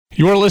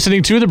You are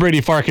listening to the Brady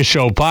Farkas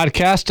Show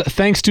podcast,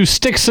 thanks to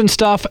Sticks and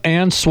Stuff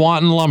and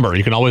Swanton Lumber.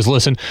 You can always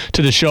listen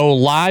to the show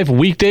live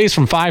weekdays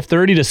from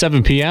 5:30 to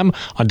 7 p.m.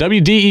 on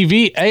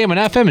WDEV, AM and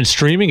FM, and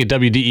streaming at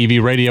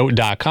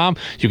WDEVradio.com.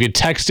 You can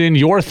text in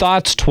your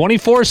thoughts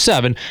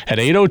 24/7 at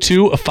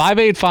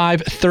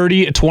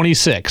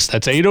 802-585-3026.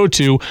 That's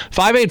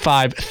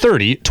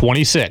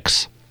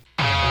 802-585-3026.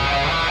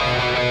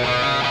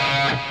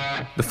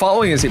 The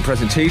following is a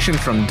presentation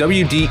from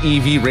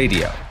WDEV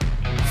Radio.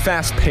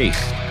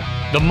 Fast-paced.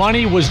 The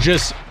money was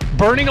just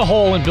burning a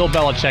hole in Bill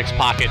Belichick's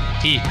pocket.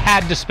 He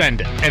had to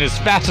spend it, and as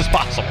fast as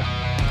possible.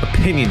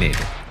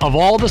 Opinionated. Of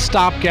all the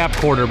stopgap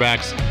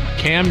quarterbacks,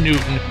 Cam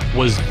Newton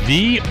was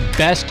the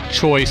best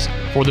choice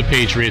for the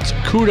Patriots.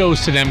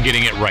 Kudos to them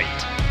getting it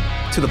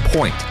right. To the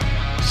point.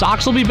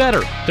 Sox will be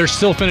better. They're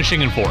still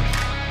finishing in fourth.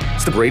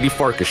 It's the Brady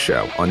Farkas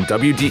Show on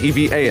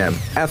WDEV AM,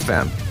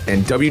 FM,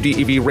 and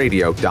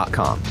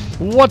WDEVradio.com.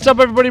 What's up,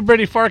 everybody?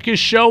 Brady Farkas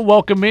Show.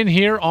 Welcome in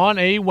here on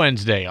a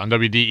Wednesday on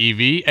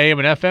WDEV, AM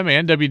and FM,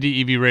 and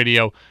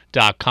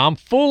WDEVradio.com.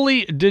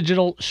 Fully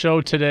digital show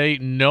today.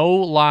 No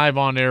live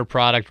on-air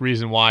product.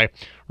 Reason why: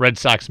 Red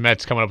Sox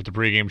Mets coming up with the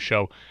pregame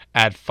show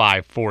at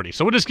 5:40.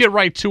 So we'll just get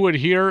right to it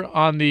here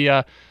on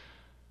the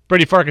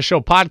Brady Farkas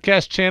Show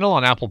podcast channel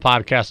on Apple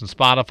Podcasts and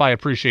Spotify. I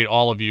appreciate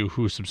all of you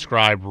who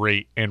subscribe,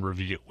 rate, and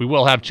review. We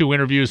will have two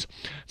interviews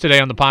today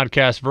on the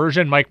podcast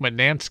version. Mike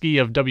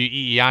Mutnansky of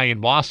WEEI in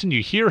Boston.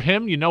 You hear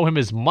him, you know him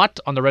as Mutt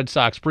on the Red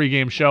Sox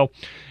pregame show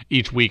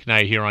each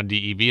weeknight here on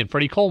DEV. And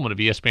Freddie Coleman of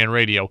ESPN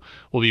Radio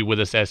will be with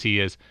us as he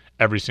is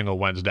every single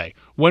Wednesday.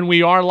 When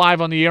we are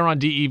live on the air on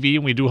DEV,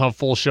 and we do have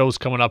full shows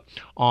coming up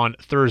on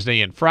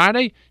Thursday and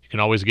Friday, you can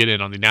always get in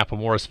on the Napa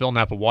Morrisville,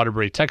 Napa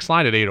Waterbury text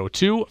line at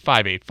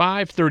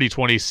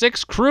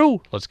 802-585-3026.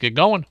 Crew, let's get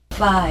going.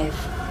 5,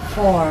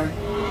 4,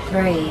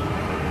 3,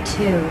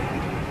 2,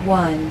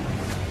 1.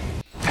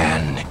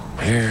 And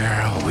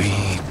here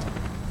we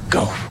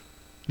go.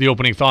 The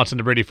opening thoughts on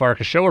the Brady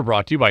Farkas Show are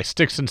brought to you by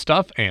Sticks and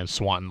Stuff and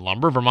Swanton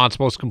Lumber, Vermont's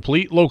most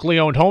complete locally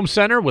owned home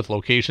center with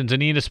locations in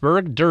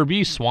Enosburg,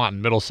 Derby,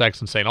 Swanton, Middlesex,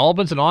 and St.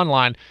 Albans, and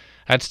online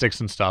at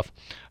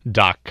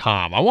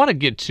sticksandstuff.com. I want to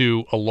get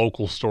to a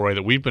local story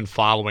that we've been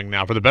following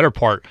now for the better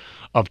part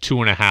of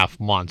 2.5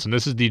 months, and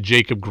this is the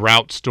Jacob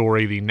Grout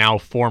story, the now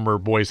former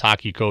boys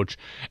hockey coach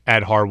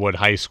at Harwood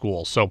High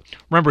School. So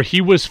remember, he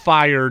was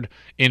fired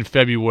in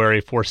February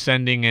for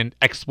sending an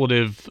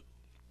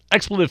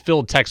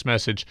expletive-filled text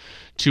message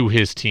to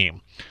his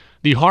team.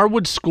 The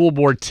Harwood School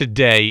Board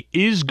today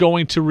is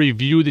going to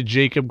review the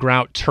Jacob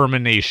Grout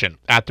termination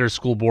at their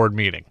school board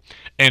meeting.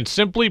 And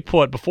simply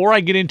put, before I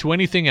get into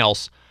anything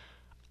else,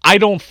 I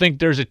don't think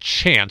there's a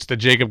chance that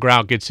Jacob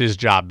Grout gets his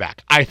job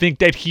back. I think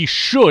that he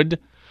should.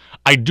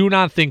 I do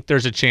not think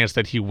there's a chance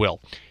that he will.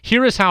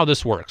 Here is how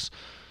this works.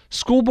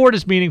 School board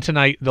is meeting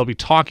tonight. They'll be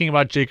talking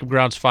about Jacob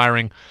Grout's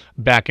firing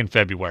back in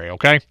February,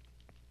 okay?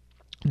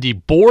 The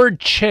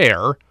board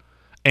chair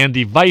and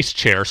the vice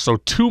chair, so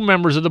two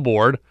members of the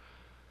board,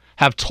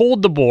 have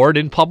told the board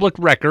in public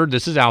record,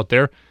 this is out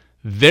there,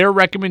 their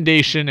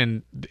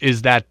recommendation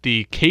is that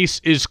the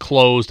case is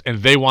closed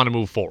and they want to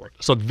move forward.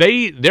 So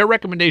their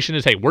recommendation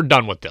is, hey, we're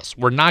done with this.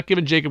 We're not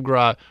giving Jacob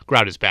Grout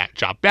his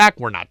job back.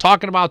 We're not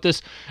talking about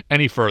this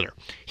any further.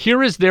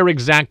 Here is their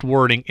exact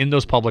wording in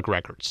those public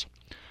records.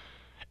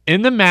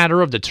 In the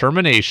matter of the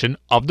termination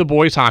of the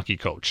boys hockey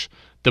coach,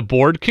 the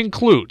board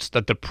concludes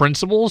that the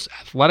principals,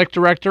 athletic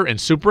director, and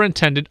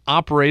superintendent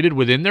operated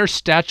within their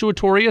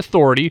statutory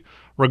authority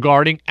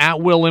regarding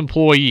at-will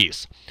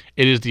employees.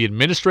 It is the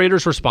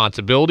administrator's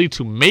responsibility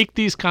to make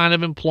these kind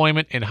of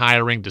employment and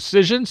hiring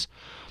decisions.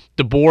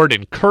 The board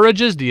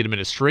encourages the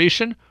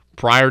administration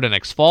prior to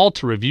next fall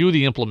to review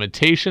the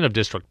implementation of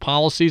district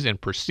policies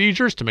and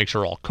procedures to make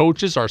sure all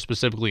coaches are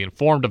specifically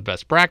informed of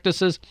best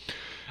practices,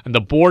 and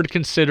the board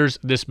considers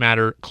this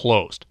matter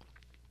closed.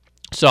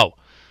 So,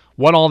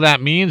 what all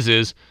that means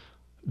is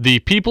the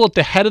people at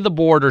the head of the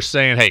board are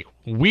saying, hey,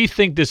 we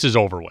think this is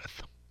over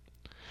with.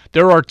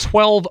 There are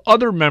 12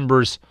 other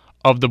members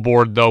of the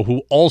board, though,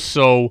 who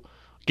also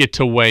get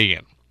to weigh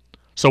in.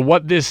 So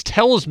what this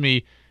tells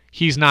me,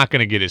 he's not going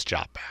to get his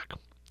job back.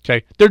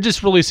 Okay? There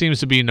just really seems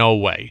to be no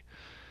way.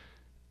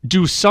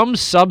 Do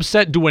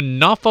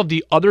enough of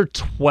the other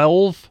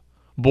 12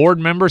 board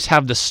members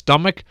have the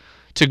stomach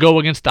to go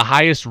against the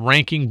highest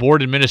ranking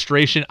board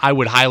administration? I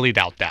would highly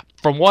doubt that.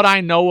 From what I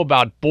know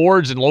about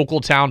boards and local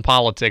town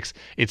politics,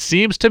 it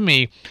seems to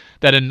me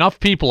that enough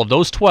people of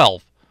those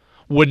 12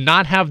 would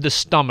not have the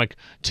stomach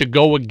to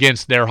go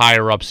against their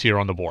higher-ups here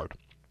on the board.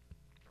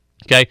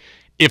 Okay?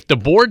 If the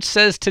board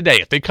says today,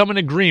 if they come in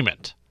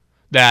agreement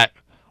that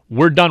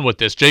we're done with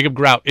this, Jacob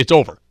Grout, it's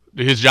over.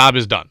 His job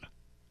is done.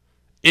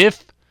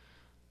 If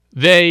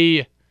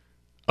they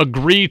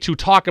agree to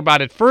talk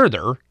about it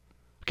further,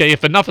 okay,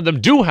 if enough of them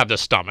do have the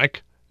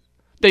stomach,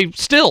 they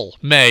still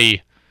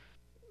may,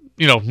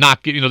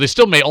 they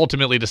still may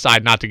ultimately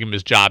decide not to give him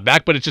his job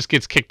back, but it just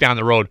gets kicked down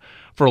the road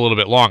for a little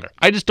bit longer.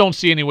 I just don't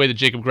see any way that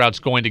Jacob Grout's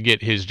going to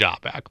get his job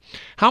back.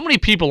 How many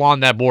people on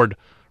that board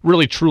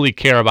really truly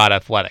care about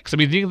athletics? I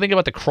mean, you can think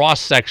about the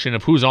cross-section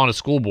of who's on a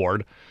school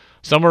board.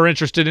 Some are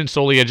interested in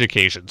solely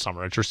education. Some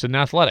are interested in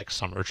athletics.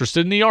 Some are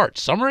interested in the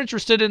arts. Some are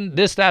interested in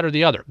this, that, or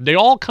the other. They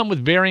all come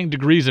with varying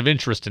degrees of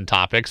interest in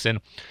topics. And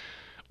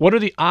what are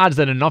the odds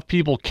that enough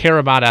people care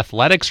about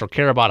athletics or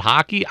care about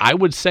hockey? I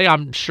would say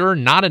I'm sure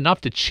not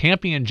enough to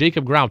champion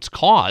Jacob Grout's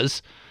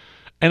cause.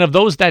 And of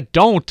those that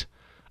don't,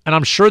 and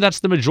I'm sure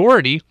that's the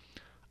majority,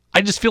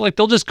 I just feel like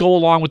they'll just go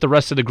along with the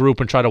rest of the group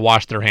and try to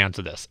wash their hands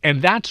of this.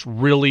 And that's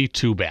really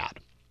too bad.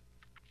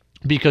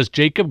 Because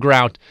Jacob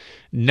Grout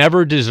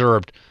never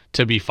deserved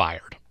to be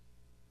fired.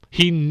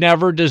 He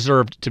never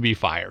deserved to be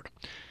fired.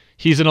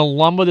 He's an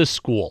alum of the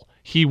school.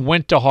 He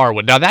went to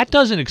Harwood. Now, that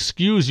doesn't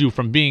excuse you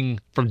from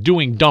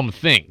doing dumb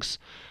things,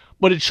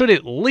 but it should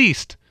at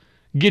least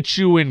get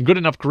you in good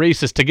enough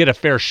graces to get a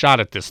fair shot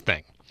at this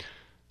thing.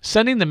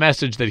 Sending the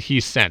message that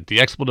he sent, the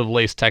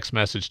expletive-laced text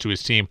message to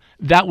his team,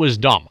 that was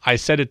dumb. I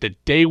said it the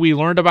day we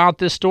learned about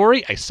this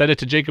story. I said it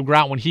to Jacob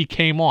Grout when he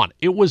came on.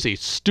 It was a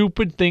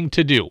stupid thing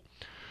to do.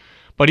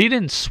 But he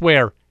didn't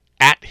swear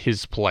at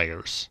his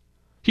players.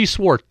 He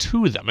swore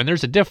to them, and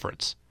there's a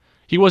difference.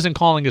 He wasn't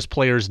calling his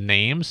players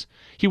names.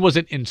 He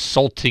wasn't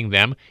insulting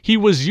them. He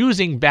was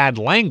using bad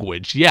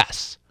language,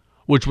 yes,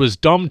 which was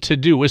dumb to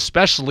do,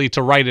 especially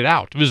to write it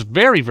out. It was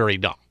very, very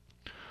dumb.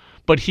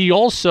 But he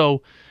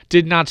also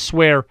did not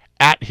swear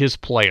at his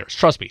players.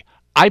 Trust me,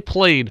 I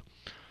played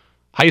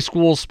high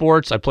school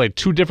sports. I played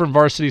 2 different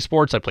varsity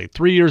sports. I played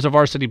 3 years of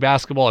varsity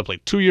basketball. I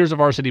played 2 years of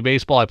varsity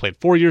baseball. I played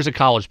 4 years of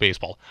college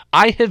baseball.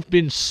 I have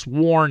been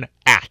sworn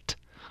at.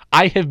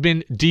 I have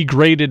been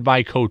degraded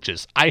by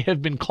coaches. I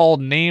have been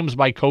called names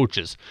by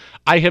coaches.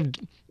 I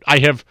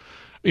have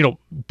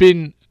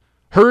been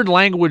heard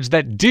language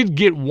that did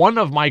get one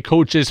of my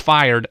coaches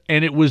fired,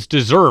 and it was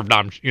deserved,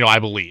 I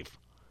believe.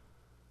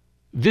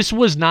 This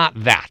was not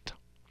that.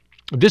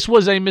 This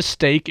was a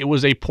mistake. It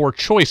was a poor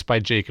choice by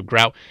Jacob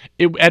Grout.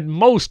 It at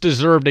most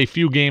deserved a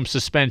few game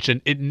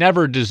suspension. It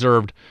never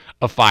deserved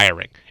a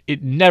firing.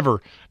 It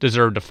never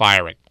deserved a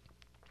firing.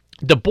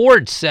 The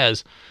board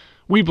says,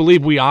 we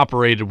believe we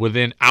operated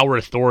within our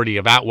authority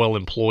of at-will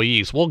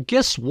employees. Well,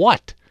 guess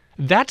what?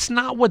 That's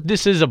not what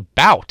this is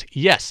about.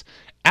 Yes,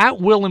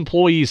 at-will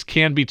employees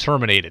can be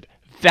terminated.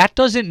 That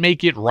doesn't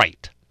make it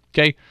right,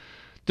 okay?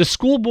 The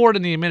school board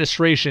and the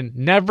administration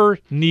never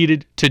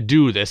needed to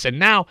do this, and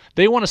now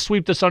they want to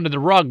sweep this under the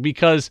rug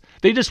because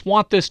they just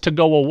want this to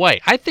go away.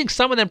 I think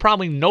some of them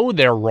probably know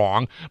they're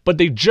wrong, but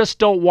they just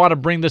don't want to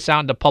bring this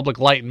out into public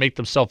light and make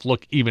themselves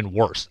look even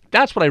worse.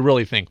 That's what I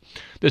really think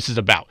this is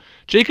about.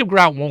 Jacob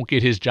Grout won't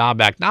get his job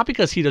back, not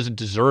because he doesn't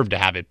deserve to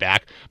have it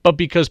back, but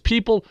because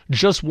people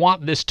just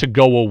want this to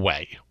go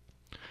away.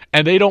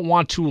 And they don't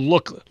want to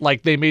look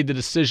like they made the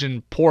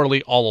decision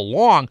poorly all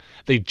along.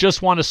 They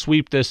just want to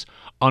sweep this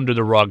under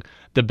the rug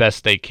the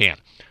best they can.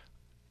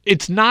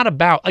 It's not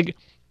about,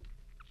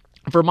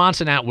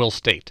 Vermont's an at-will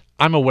state.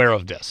 I'm aware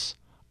of this.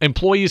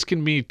 Employees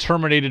can be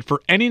terminated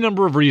for any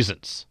number of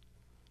reasons.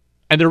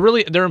 And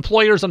their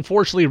employers,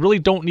 unfortunately, really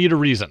don't need a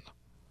reason.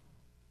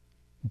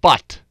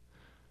 But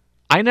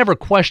I never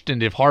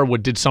questioned if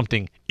Harwood did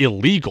something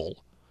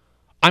illegal.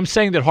 I'm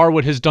saying that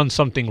Harwood has done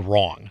something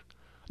wrong.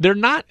 They're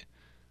not...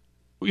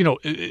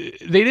 they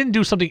didn't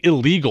do something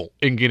illegal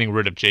in getting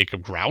rid of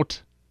Jacob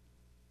Grout.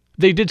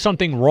 They did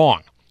something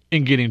wrong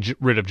in getting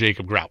rid of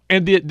Jacob Grout.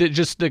 And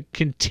the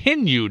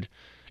continued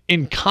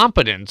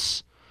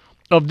incompetence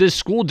of this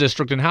school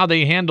district and how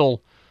they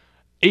handle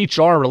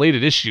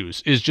HR-related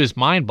issues is just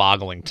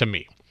mind-boggling to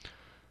me.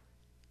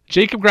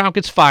 Jacob Grout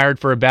gets fired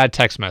for a bad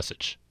text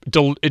message.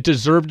 It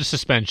deserved a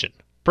suspension.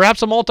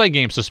 Perhaps a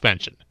multi-game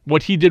suspension.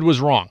 What he did was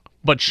wrong.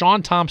 But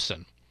Sean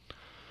Thompson,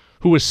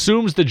 who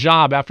assumes the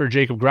job after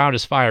Jacob Grout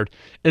is fired,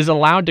 is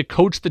allowed to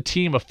coach the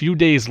team a few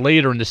days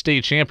later in the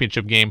state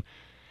championship game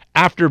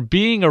after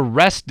being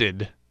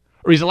arrested,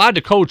 or he's allowed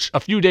to coach a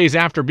few days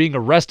after being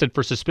arrested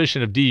for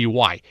suspicion of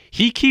DUI.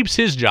 He keeps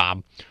his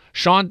job.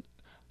 Sean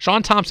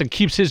Thompson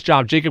keeps his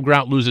job. Jacob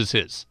Grout loses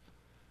his.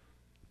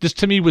 This,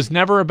 to me, was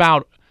never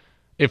about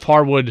if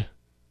Harwood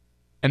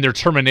and their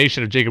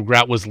termination of Jacob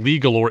Grout was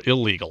legal or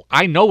illegal.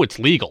 I know it's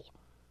legal.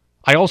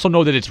 I also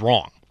know that it's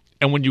wrong.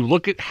 And when you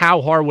look at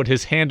how Harwood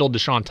has handled the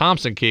Sean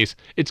Thompson case,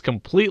 it's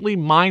completely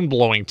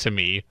mind-blowing to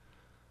me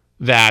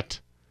that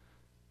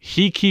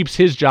he keeps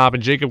his job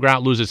and Jacob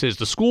Grout loses his.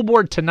 The school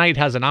board tonight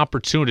has an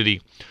opportunity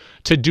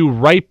to do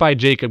right by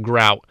Jacob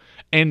Grout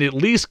and at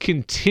least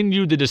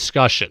continue the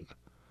discussion.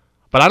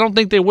 But I don't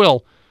think they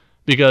will,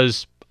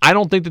 because I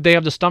don't think that they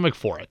have the stomach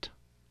for it.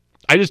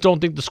 I just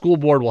don't think the school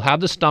board will have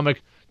the stomach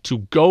to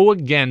go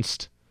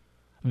against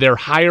their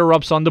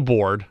higher-ups on the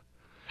board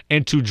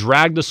and to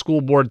drag the school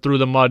board through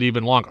the mud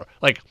even longer.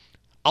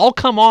 I'll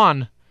come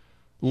on,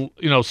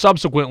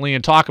 subsequently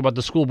and talk about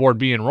the school board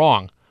being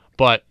wrong,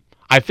 but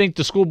I think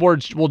the school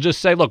board will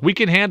just say, look, we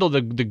can handle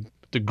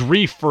the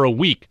grief for a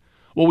week.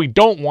 What we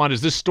don't want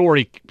is this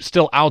story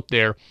still out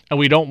there, and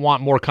we don't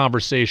want more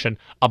conversation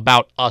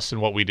about us and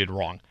what we did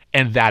wrong,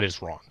 and that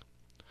is wrong.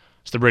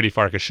 It's the Brady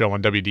Farkas Show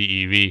on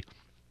WDEV,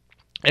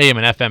 AM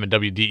and FM, and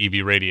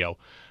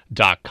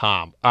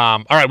WDEVradio.com.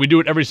 All right, we do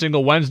it every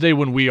single Wednesday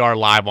when we are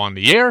live on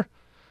the air.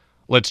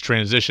 let's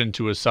transition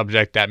to a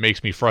subject that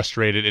makes me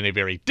frustrated in a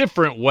very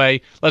different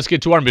way. Let's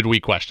get to our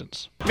midweek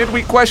questions.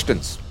 Midweek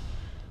questions.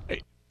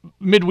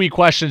 Midweek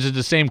questions is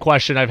the same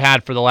question I've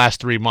had for the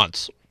last 3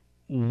 months.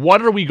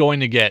 What are we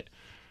going to get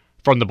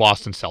from the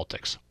Boston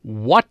Celtics?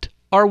 What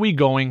are we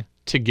going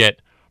to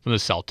get from the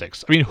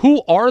Celtics? I mean,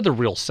 who are the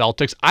real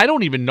Celtics? I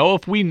don't even know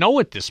if we know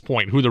at this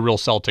point who the real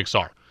Celtics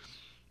are.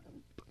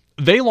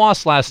 They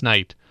lost last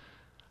night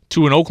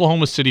to an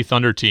Oklahoma City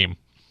Thunder team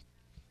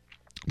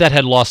that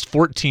had lost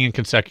 14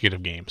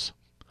 consecutive games.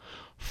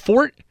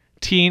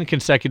 14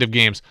 consecutive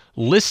games.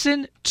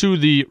 Listen to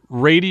the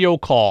radio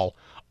call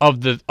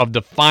of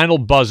the final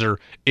buzzer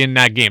in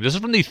that game. This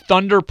is from the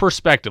Thunder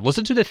perspective.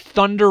 Listen to the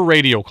Thunder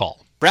radio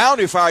call. Brown,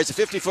 who fires a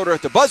 50-footer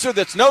at the buzzer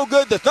that's no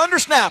good. The Thunder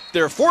snap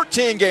their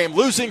 14-game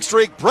losing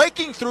streak,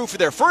 breaking through for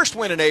their first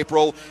win in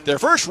April, their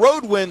first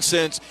road win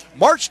since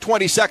March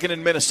 22nd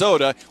in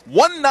Minnesota,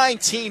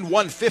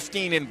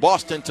 119-115 in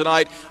Boston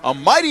tonight. A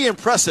mighty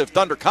impressive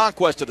Thunder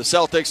conquest of the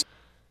Celtics.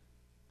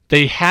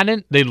 They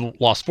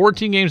lost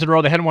 14 games in a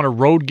row. They hadn't won a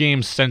road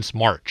game since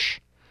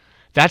March.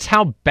 That's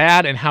how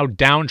bad and how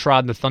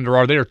downtrodden the Thunder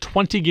are. They are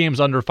 20 games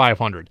under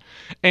 500.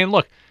 And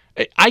look,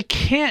 I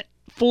can't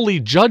fully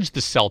judge the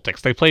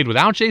Celtics. They played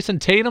without Jason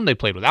Tatum. They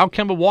played without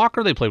Kemba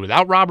Walker. They played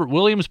without Robert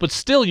Williams. But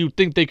still, you'd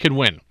think they could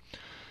win.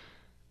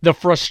 The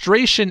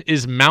frustration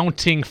is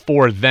mounting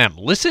for them.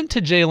 Listen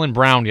to Jaylen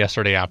Brown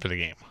yesterday after the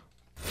game.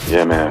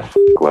 Yeah, man.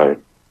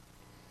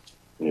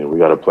 We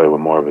got to play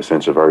with more of a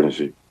sense of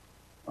urgency.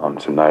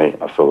 Tonight,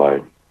 I feel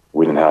like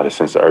we didn't have the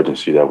sense of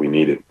urgency that we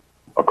needed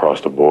across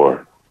the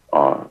board.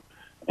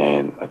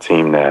 And a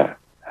team that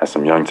has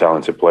some young,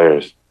 talented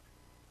players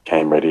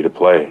came ready to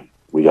play.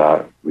 We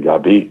got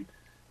beat.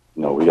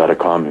 We got to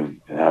come and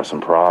have some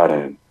pride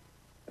and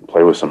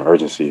play with some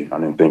urgency. I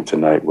didn't think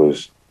tonight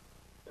was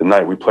the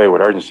night we played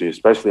with urgency,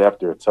 especially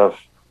after a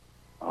tough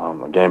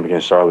a game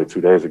against Charlotte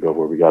 2 days ago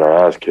where we got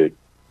our ass kicked.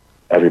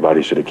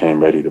 Everybody should have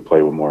came ready to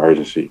play with more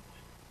urgency,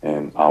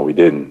 and we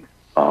didn't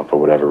for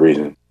whatever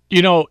reason.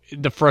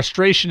 The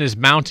frustration is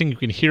mounting. You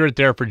can hear it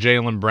there for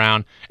Jaylen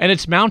Brown, and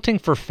it's mounting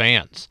for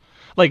fans.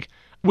 Like,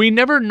 we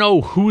never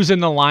know who's in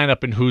the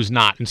lineup and who's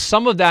not, and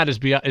some of that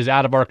is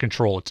out of our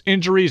control. It's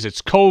injuries,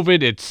 it's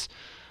COVID, it's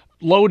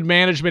load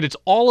management, it's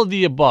all of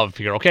the above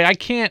here. Okay, I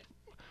can't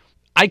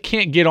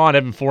get on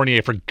Evan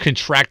Fournier for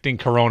contracting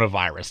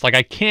coronavirus. Like,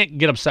 I can't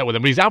get upset with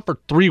him, but he's out for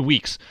 3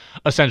 weeks,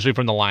 essentially,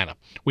 from the lineup.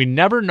 We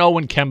never know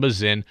when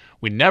Kemba's in.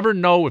 We never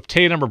know if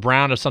Tatum or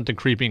Brown has something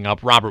creeping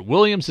up. Robert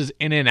Williams is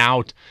in and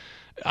out.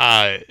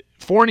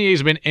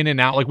 Fournier's been in and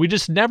out. Like, we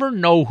just never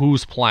know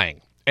who's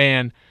playing.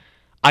 And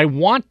I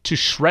want to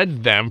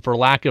shred them for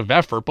lack of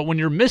effort, but when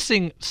you're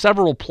missing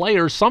several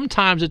players,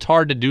 sometimes it's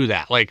hard to do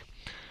that. Like,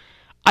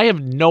 I have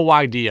no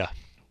idea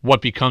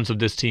what becomes of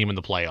this team in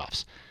the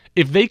playoffs.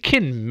 If they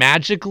can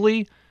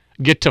magically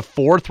get to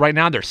fourth, right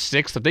now they're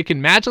sixth, if they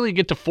can magically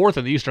get to fourth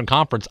in the Eastern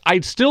Conference,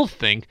 I'd still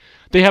think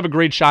they have a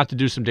great shot to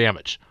do some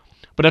damage.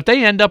 But if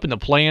they end up in the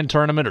play-in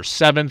tournament or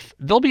seventh,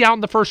 they'll be out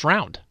in the first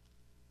round.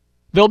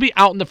 They'll be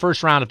out in the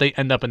first round if they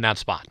end up in that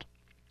spot.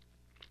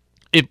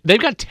 If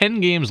they've got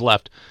 10 games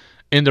left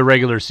in the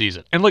regular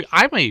season. And look,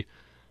 I'm a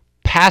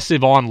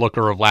passive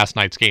onlooker of last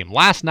night's game.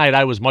 Last night,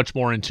 I was much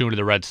more in tune to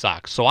the Red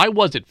Sox, so I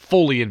wasn't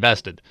fully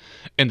invested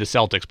in the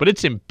Celtics. But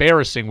it's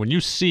embarrassing when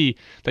you see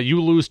that you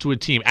lose to a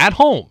team at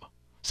home.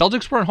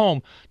 Celtics were at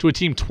home to a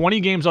team 20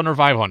 games under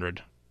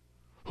 500,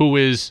 who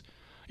is,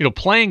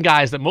 playing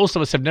guys that most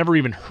of us have never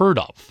even heard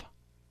of.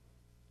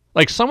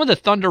 Like, some of the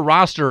Thunder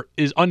roster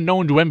is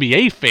unknown to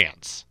NBA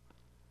fans.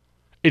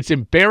 It's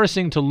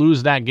embarrassing to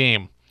lose that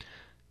game.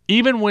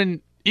 Even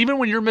when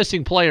you're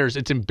missing players,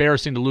 it's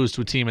embarrassing to lose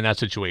to a team in that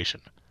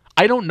situation.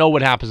 I don't know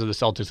what happens to the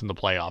Celtics in the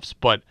playoffs,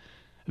 but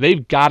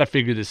they've got to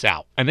figure this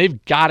out. And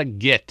they've got to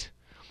get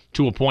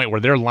to a point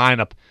where their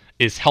lineup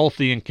is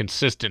healthy and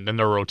consistent and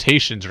their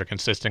rotations are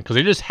consistent, because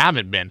they just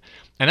haven't been.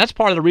 And that's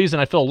part of the reason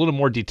I feel a little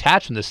more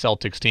detached from this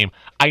Celtics team.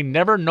 I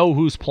never know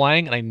who's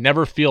playing, and I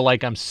never feel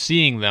like I'm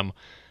seeing them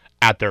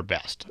at their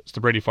best. It's the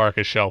Brady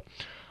Farkas Show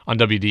on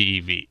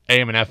WDEV,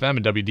 AM and FM,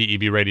 and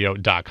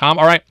WDEVradio.com.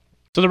 All right.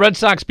 So the Red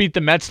Sox beat the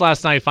Mets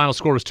last night. Final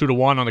score was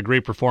 2-1 on a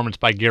great performance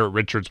by Garrett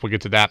Richards. We'll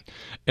get to that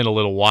in a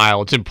little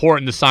while. It's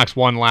important the Sox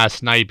won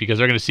last night because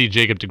they're going to see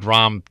Jacob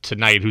deGrom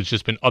tonight, who's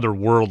just been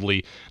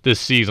otherworldly this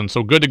season.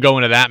 So good to go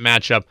into that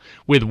matchup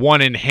with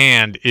one in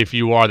hand if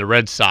you are the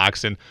Red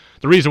Sox. And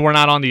the reason we're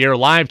not on the air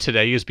live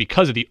today is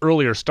because of the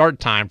earlier start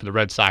time for the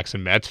Red Sox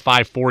and Mets.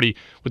 5:40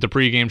 with the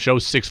pregame show,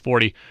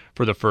 6:40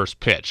 for the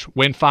first pitch.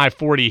 When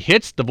 5:40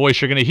 hits, the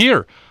voice you're going to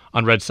hear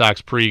on Red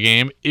Sox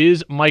pregame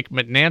is Mike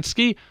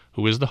Mutnansky,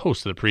 who is the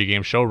host of the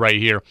pregame show right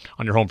here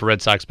on your home for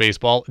Red Sox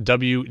baseball,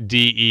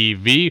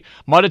 WDEV.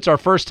 Mud, it's our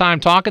first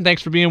time talking.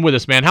 Thanks for being with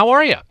us, man. How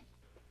are you?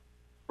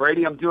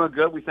 Brady, I'm doing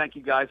good. We thank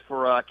you guys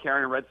for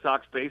carrying Red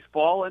Sox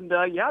baseball. And,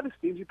 this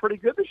team's pretty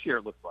good this year,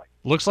 it looks like.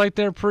 Looks like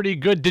they're pretty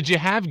good. Did you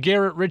have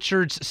Garrett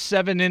Richards'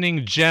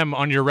 7-inning gem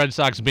on your Red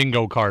Sox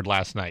bingo card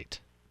last night?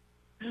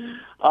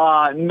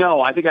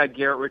 No, I think I had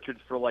Garrett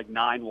Richards for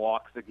 9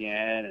 walks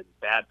again and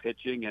bad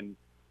pitching. And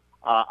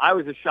I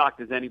was as shocked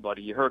as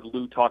anybody. You heard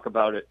Lou talk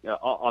about it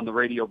on the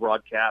radio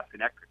broadcast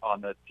and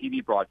on the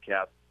TV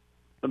broadcast.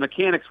 The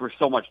mechanics were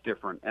so much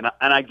different. And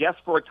I guess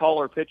for a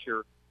taller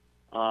pitcher,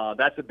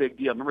 that's a big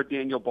deal. Remember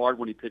Daniel Bard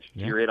when he pitched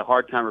here? He had a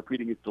hard time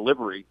repeating his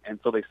delivery. And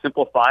so they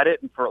simplified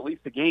it. And for at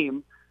least a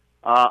game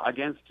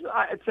against,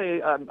 I'd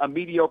say, a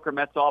mediocre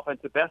Mets offense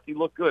at best, he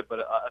looked good, but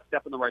a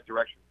step in the right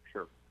direction for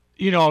sure.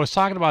 You know, I was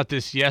talking about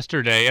this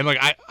yesterday, and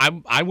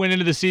I went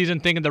into the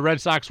season thinking the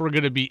Red Sox were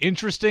going to be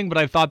interesting, but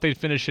I thought they'd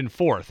finish in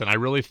fourth, and I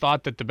really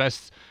thought that the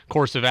best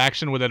course of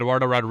action with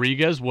Eduardo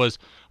Rodriguez was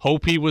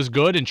hope he was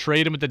good and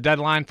trade him at the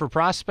deadline for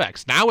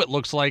prospects. Now it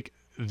looks like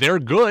they're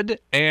good,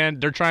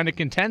 and they're trying to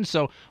contend,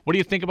 so what do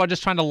you think about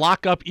just trying to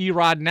lock up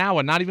Erod now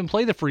and not even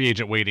play the free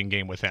agent waiting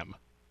game with him?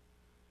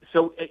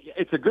 So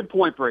it's a good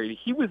point, Brady.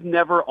 He was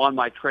never on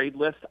my trade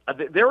list.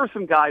 There are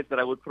some guys that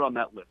I would put on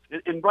that list.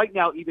 And right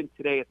now, even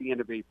today at the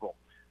end of April,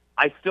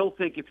 I still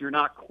think if you're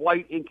not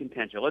quite in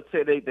contention, let's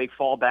say they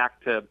fall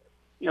back to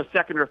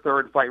second or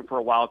third fighting for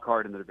a wild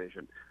card in the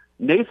division.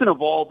 Nathan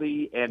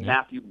Eovaldi and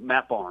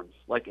Matt Barnes,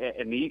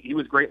 and he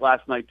was great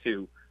last night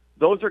too.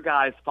 Those are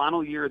guys,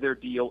 final year of their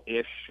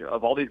deal-ish.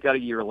 Eovaldi's got a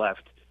year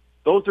left.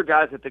 Those are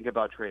guys that think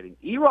about trading.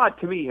 Erod,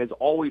 to me, has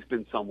always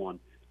been someone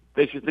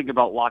they should think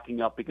about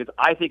locking up because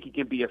I think he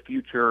can be a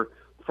future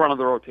front of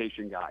the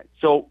rotation guy.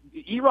 So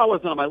Erod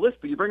wasn't on my list,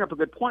 but you bring up a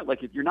good point.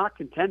 Like if you're not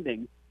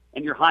contending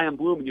and you're high on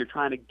bloom and you're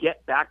trying to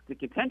get back to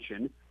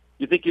contention,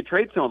 you think you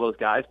trade some of those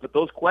guys, but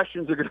those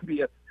questions are going to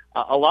be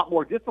a lot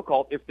more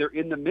difficult if they're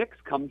in the mix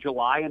come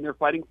July and they're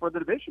fighting for the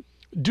division.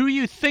 Do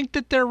you think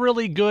that they're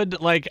really good?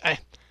 Like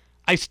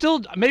I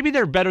still, maybe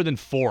they're better than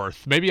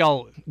fourth. Maybe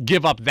I'll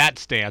give up that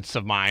stance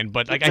of mine,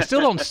 but I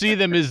still don't see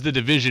them as the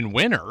division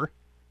winner.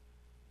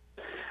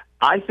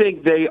 I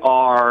think they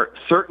are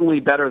certainly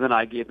better than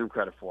I gave them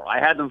credit for.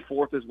 I had them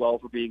fourth as well,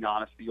 for being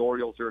honest. The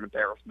Orioles are an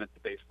embarrassment to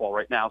baseball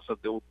right now, so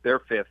they're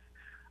fifth.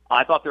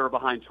 I thought they were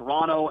behind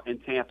Toronto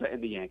and Tampa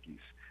and the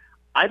Yankees.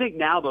 I think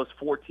now those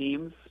four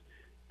teams,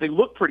 they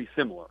look pretty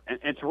similar,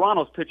 and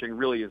Toronto's pitching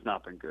really has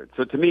not been good.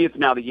 So to me, it's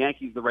now the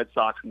Yankees, the Red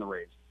Sox, and the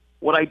Rays.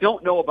 What I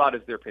don't know about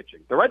is their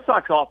pitching. The Red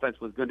Sox offense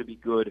was going to be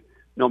good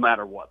no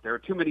matter what. There are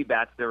too many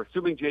bats. They're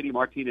assuming J.D.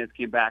 Martinez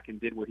came back and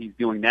did what he's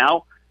doing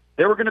now.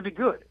 They were going to be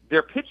good.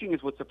 Their pitching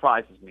is what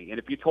surprises me. And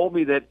if you told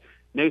me that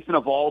Nathan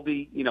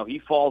Eovaldi, he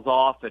falls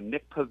off, and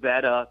Nick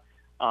Pivetta,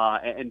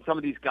 and some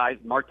of these guys,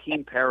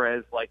 Martin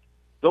Perez,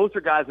 those are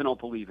guys I don't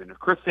believe in. If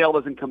Chris Sale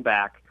doesn't come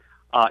back,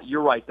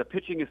 you're right. The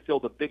pitching is still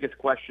the biggest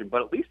question.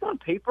 But at least on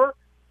paper,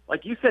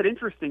 like you said,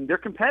 interesting, they're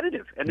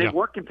competitive. And they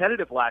weren't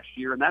competitive last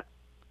year, and that's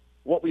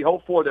what we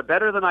hope for. They're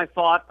better than I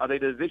thought. Are they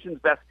the division's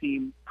best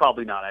team?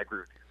 Probably not. I agree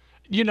with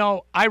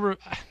you.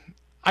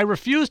 I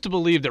refuse to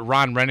believe that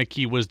Ron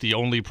Renicky was the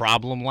only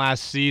problem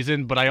last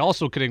season, but I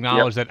also can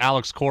acknowledge that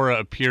Alex Cora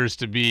appears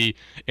to be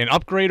an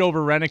upgrade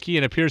over Renicky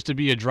and appears to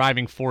be a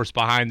driving force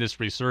behind this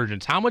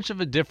resurgence. How much of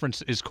a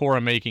difference is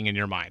Cora making in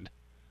your mind?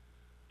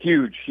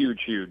 Huge,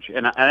 huge, huge.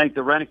 And I think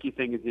the Renicky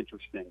thing is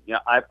interesting.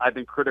 I've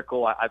been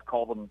critical. I've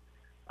called him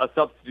a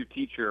substitute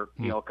teacher,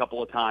 a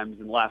couple of times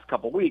in the last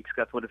couple of weeks.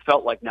 That's what it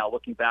felt like now,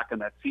 looking back on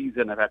that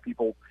season. I've had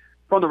people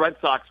from the Red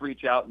Sox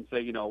reach out and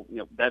say,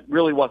 that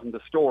really wasn't the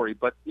story,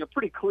 but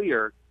pretty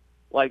clear.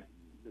 Like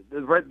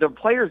the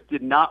players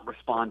did not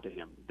respond to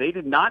him. They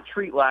did not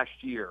treat last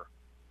year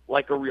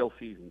like a real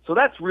season. So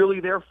that's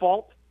really their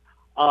fault.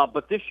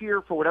 But this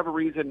year, for whatever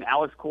reason,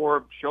 Alex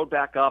Cora showed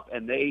back up,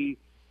 and they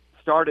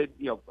started.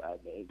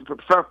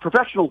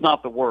 Professional is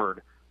not the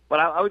word, but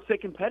I would say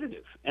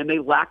competitive, and they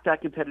lacked that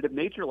competitive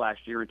nature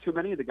last year. And too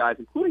many of the guys,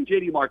 including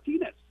J.D.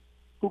 Martinez,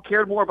 who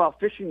cared more about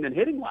fishing than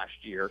hitting last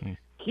year.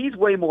 He's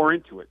way more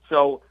into it.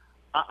 So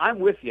I'm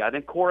with you. I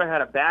think Cora had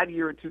a bad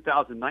year in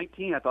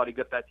 2019. I thought he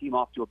got that team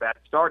off to a bad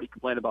start. He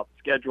complained about the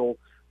schedule.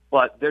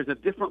 But there's a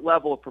different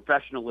level of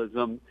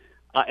professionalism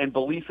and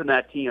belief in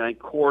that team. I think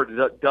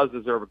Cora does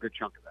deserve a good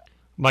chunk of that.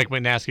 Mike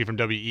Mutnansky from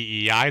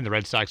WEEI and the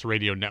Red Sox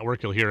Radio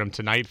Network. You'll hear him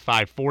tonight,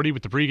 5:40,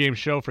 with the pregame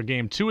show for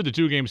Game 2 of the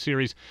two-game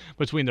series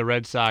between the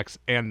Red Sox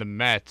and the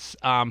Mets.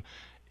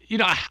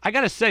 I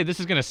got to say,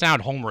 this is going to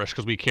sound homerish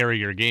because we carry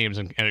your games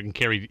and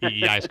carry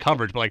EEI's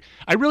coverage, but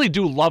I really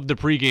do love the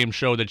pregame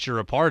show that you're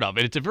a part of.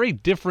 And it's a very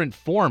different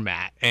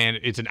format, and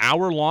it's an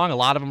hour long. A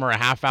lot of them are a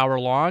half hour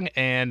long,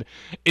 and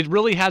it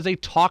really has a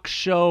talk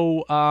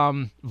show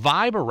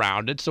vibe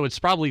around it, so it's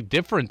probably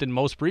different than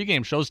most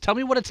pregame shows. Tell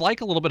me what it's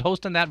like a little bit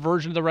hosting that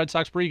version of the Red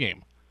Sox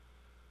pregame.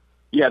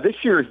 Yeah, this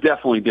year is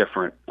definitely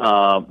different.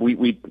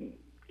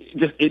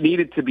 It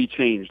needed to be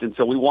changed, and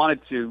so we wanted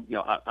to.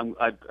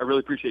 I really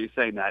appreciate you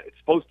saying that. It's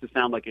supposed to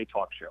sound like a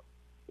talk show.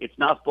 It's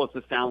not supposed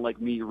to sound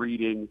like me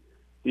reading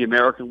the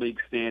American League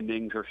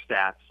standings or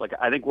stats.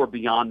 I think we're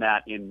beyond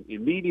that in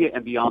media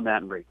and beyond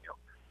that in radio.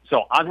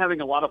 So I'm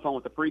having a lot of fun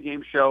with the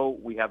pregame show.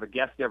 We have a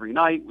guest every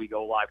night. We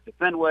go live to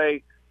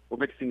Fenway. We're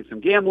mixing some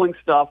gambling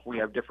stuff. We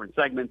have different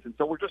segments, and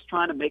so we're just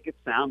trying to make it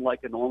sound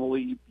like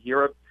normally you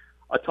hear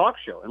a talk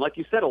show. And like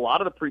you said, a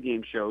lot of the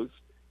pregame shows,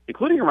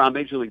 including around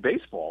Major League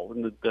Baseball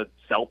and the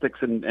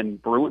Celtics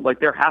and Bruins,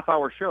 they're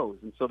half-hour shows.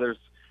 And so there's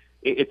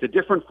it's a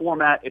different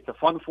format. It's a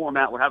fun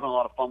format. We're having a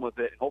lot of fun with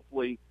it.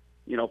 Hopefully,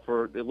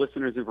 for the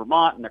listeners in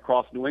Vermont and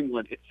across New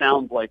England, it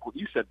sounds like what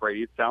you said,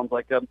 Brady. It sounds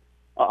like a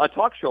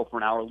talk show for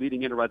an hour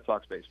leading into Red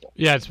Sox baseball.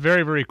 Yeah, it's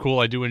very, very cool.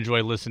 I do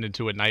enjoy listening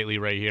to it nightly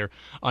right here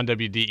on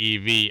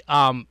WDEV.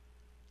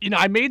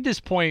 I made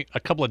this point a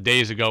couple of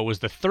days ago. It was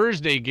the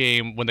Thursday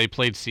game when they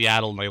played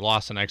Seattle and they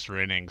lost in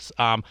extra innings.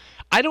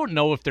 I don't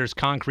know if there's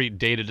concrete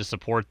data to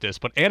support this,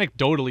 but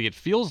anecdotally, it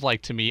feels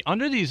like to me,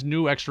 under these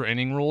new extra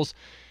inning rules,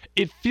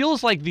 it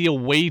feels like the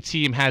away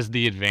team has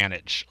the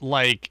advantage.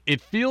 Like,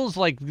 it feels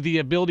like the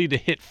ability to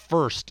hit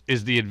first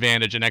is the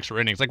advantage in extra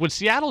innings. Like, when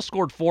Seattle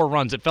scored 4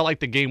 runs, it felt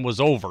like the game was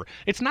over.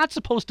 It's not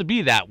supposed to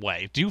be that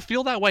way. Do you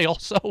feel that way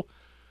also?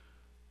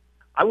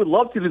 I would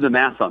love to do the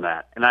math on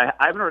that, and I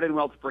haven't heard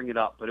anyone else bring it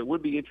up, but it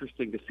would be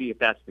interesting to see if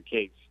that's the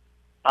case.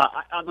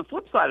 On the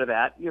flip side of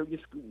that,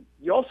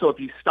 you also, if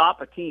you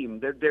stop a team,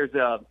 there's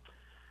a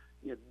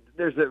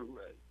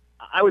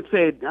I would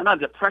say not a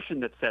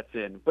depression that sets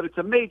in, but it's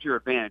a major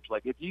advantage.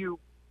 Like, if you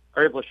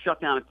are able to shut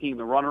down a team,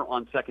 the runner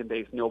on second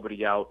base,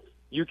 nobody out,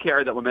 you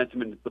carry that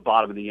momentum into the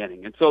bottom of the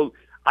inning. And so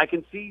I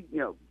can see,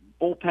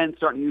 bullpen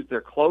starting to use their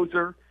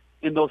closer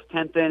in those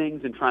 10th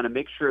innings and trying to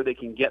make sure they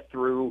can get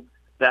through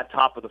that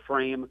top of the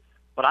frame.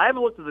 But I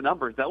haven't looked at the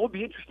numbers. That would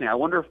be interesting. I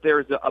wonder if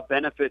there's a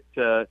benefit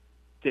to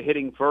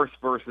hitting first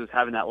versus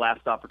having that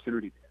last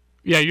opportunity.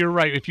 Yeah, you're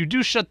right. If you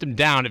do shut them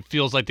down, it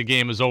feels like the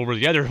game is over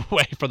the other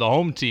way for the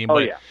home team.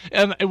 But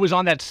it was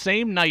on that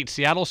same night,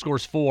 Seattle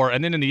scores 4,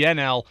 and then in the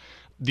NL,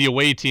 the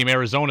away team,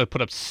 Arizona,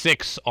 put up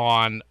 6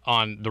 on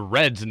the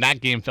Reds, and that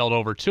game fell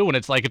over too. And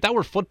it's like, if that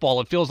were football,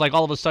 it feels like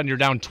all of a sudden you're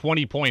down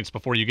 20 points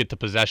before you get to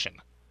possession.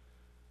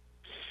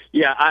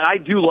 Yeah, I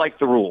do like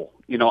the rule.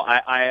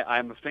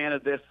 I'm a fan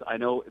of this. I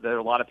know there are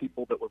a lot of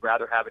people that would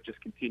rather have it just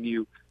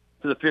continue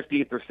to the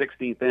 15th or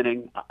 16th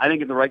inning. I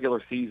think in the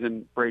regular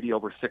season, Brady,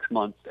 over 6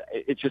 months,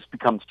 it just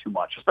becomes too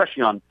much,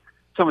 especially on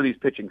some of these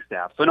pitching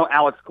staffs. So I know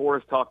Alex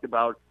Cora talked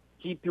about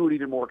he'd do it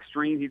even more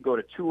extreme. He'd go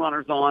to 2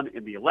 runners on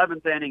in the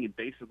 11th inning and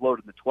bases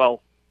loaded in the 12th.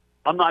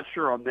 I'm not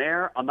sure I'm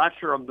there. I'm not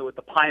sure I'm with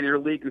the Pioneer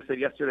League, who said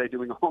yesterday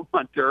doing a home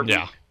run derby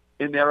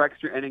in their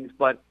extra innings.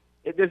 But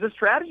there's a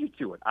strategy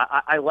to it.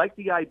 I like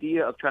the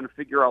idea of trying to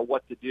figure out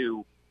what to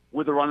do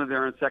with a runner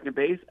there on second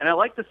base. And I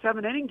like the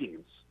 7-inning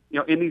games,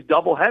 in these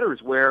double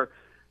headers where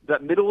the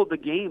middle of the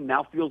game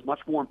now feels much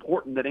more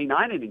important than a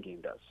 9-inning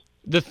game does.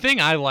 The thing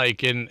I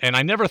like, and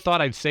I never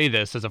thought I'd say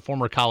this as a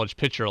former college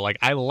pitcher, like,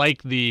 I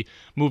like the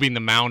moving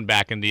the mound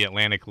back in the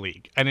Atlantic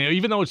League. And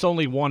even though it's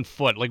only 1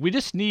 foot, like, we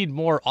just need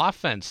more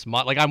offense.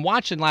 Like, I'm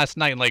watching last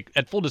night, and, like,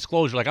 at full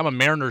disclosure, like, I'm a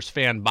Mariners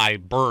fan by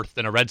birth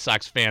and a Red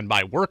Sox fan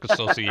by work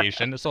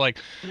association. So, like,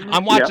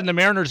 I'm watching the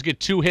Mariners get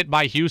 2 hit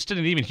by Houston,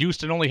 and even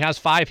Houston only has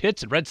 5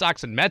 hits. And Red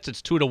Sox and Mets,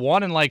 it's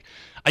 2-1. And, like,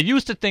 I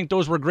used to think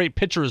those were great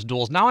pitchers'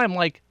 duels. Now I'm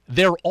like,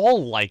 they're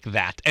all like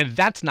that. And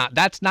that's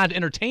not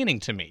entertaining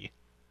to me.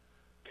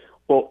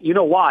 Well, you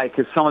know why?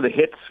 Because some of the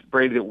hits,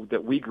 Brady,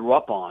 that we grew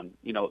up on,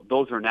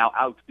 those are now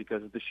out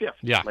because of the shift.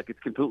 Yeah. Like,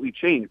 it's completely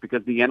changed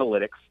because the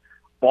analytics,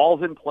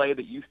 balls in play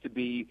that used to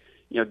be,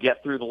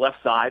 get through the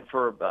left side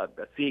for a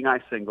seeing eye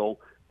single,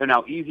 they're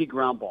now easy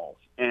ground balls.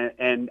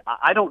 And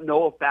I don't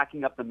know if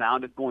backing up the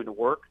mound is going to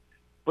work,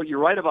 but you're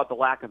right about the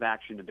lack of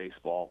action in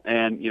baseball.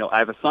 And, I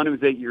have a son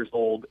who's 8 years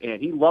old,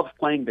 and he loves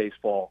playing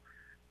baseball,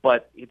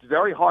 but it's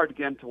very hard to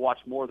get him to watch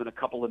more than a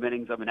couple of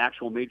innings of an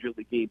actual major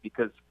league game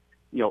because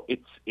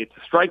it's a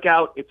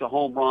strikeout, it's a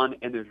home run,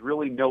 and there's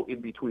really no in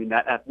between.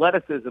 That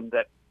athleticism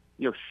that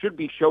should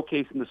be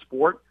showcased in the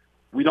sport,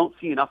 we don't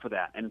see enough of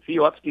that. And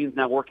Theo Epstein's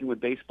now working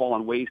with baseball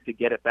on ways to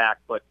get it back.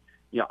 But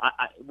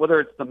whether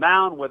it's the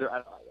mound,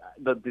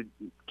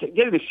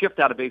 getting the shift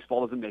out of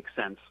baseball doesn't make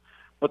sense.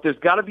 But there's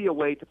got to be a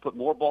way to put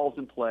more balls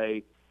in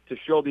play to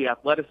show the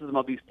athleticism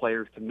of these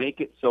players, to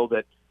make it so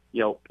that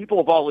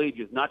people of all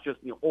ages, not just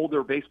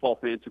older baseball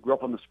fans who grew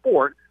up on the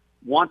sport,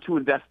 want to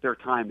invest their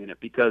time in it,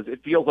 because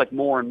it feels like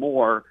more and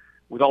more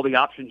with all the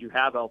options you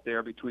have out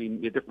there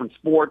between the different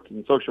sports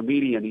and social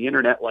media and the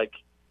internet, like,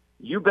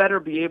 you better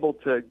be able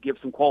to give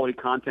some quality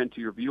content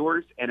to your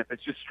viewers. And if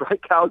it's just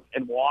strikeouts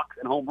and walks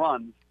and home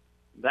runs,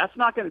 that's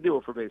not going to do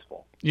it for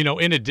baseball.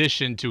 In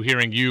addition to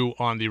hearing you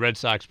on the Red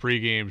Sox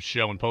pregame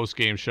show and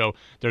postgame show,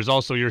 there's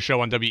also your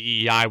show on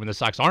WEEI when the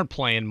Sox aren't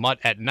playing, Mutt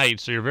at night.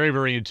 So you're very,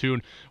 very in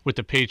tune with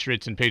the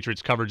Patriots and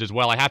Patriots coverage as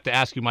well. I have to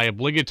ask you my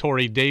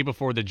obligatory day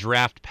before the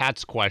draft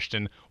Pats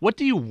question. What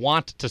do you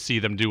want to see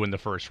them do in the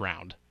first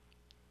round?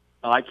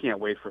 I can't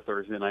wait for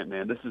Thursday night,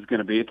 man. This is going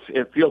to be,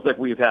 it feels like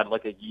we've had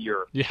like a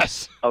year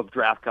of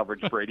draft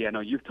coverage, Brady. I know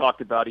you've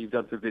talked about it. You've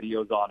done some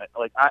videos on it.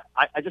 Like,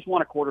 I just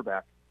want a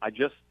quarterback.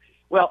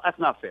 Well, that's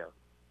not fair.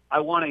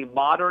 I want a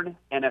modern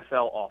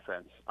NFL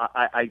offense.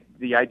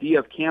 The idea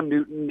of Cam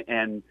Newton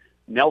and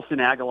Nelson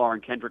Aguilar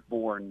and Kendrick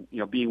Bourne,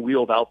 being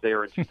wheeled out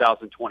there in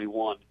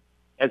 2021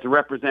 as a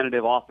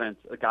representative offense,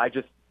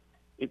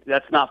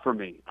 that's not for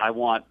me. I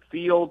want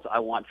Fields. I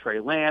want Trey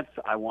Lance.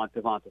 I want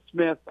Devonta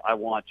Smith. I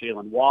want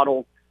Jalen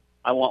Waddle.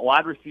 I want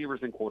wide receivers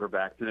and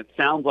quarterbacks. And it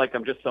sounds like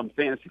I'm just some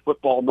fantasy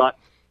football nut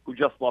who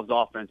just loves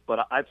offense,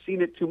 but I've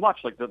seen it too much,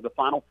 like the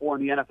Final Four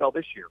in the NFL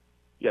this year.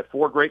 You had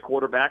 4 great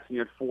quarterbacks, and you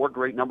had 4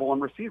 great number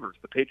one receivers.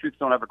 The Patriots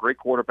don't have a great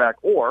quarterback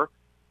or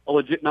a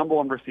legit number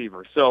one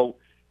receiver. So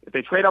if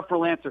they trade up for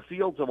Lance or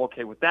Fields, I'm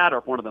okay with that, or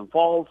if one of them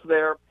falls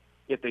there.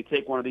 If they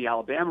take one of the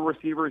Alabama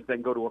receivers,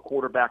 then go to a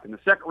quarterback in the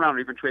second round,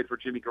 or even trade for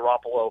Jimmy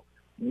Garoppolo.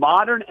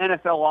 Modern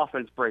NFL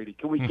offense, Brady.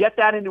 Can we get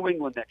that in New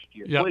England next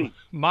year, please?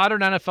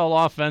 Modern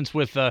NFL offense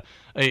with a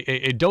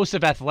dose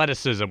of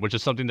athleticism, which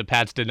is something the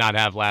Pats did not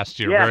have last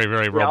year. Very,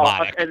 very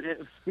robotic.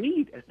 And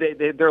speed.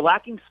 They're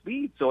lacking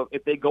speed. So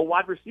if they go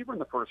wide receiver in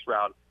the first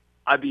round,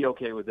 I'd be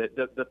okay with it.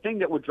 The thing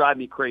that would drive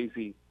me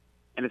crazy,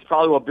 and it's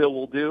probably what Bill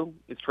will do,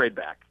 is trade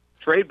back.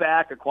 Trade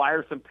back,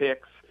 acquire some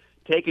picks,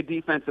 take a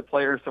defensive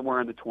player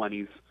somewhere in the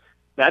 20s.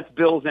 That's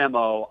Bill's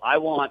MO.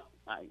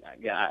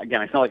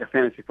 Again, I sound like a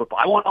fantasy football.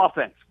 I want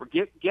offense.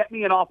 Get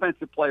me an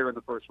offensive player in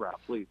the first round,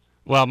 please.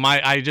 Well,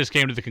 I just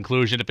came to the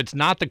conclusion, if it's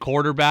not the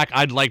quarterback,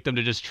 I'd like them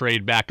to just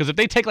trade back. Because if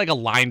they take like a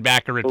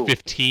linebacker at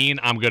 15,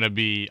 I'm gonna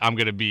be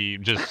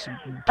just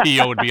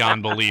PO'd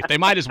beyond belief. They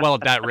might as well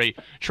at that rate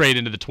trade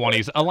into the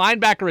 20s. A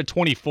linebacker at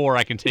 24,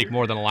 I can take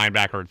more than a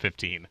linebacker at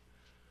 15.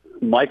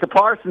 Micah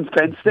Parsons,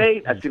 Penn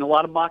State. I've seen a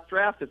lot of mock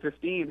drafts at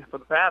 15 for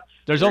the Pats.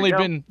 There's only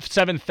been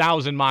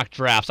 7,000 mock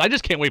drafts. I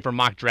just can't wait for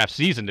mock draft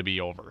season to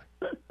be over.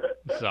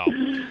 So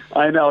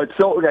I know it's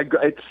weird.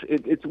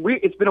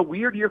 It's been a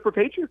weird year for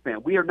Patriots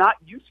fans. We are not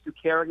used to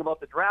caring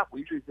about the draft.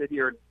 We usually sit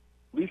here, at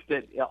least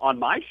on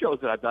my shows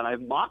that I've done,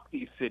 I've mocked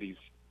these cities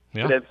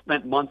that have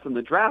spent months in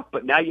the draft.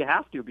 But now you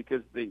have to,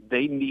 because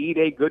they need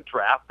a good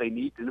draft. They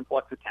need an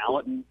influx of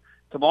talent, and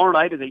tomorrow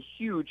night is a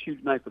huge,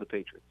 huge night for the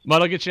Patriots.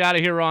 But I'll get you out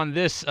of here on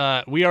this.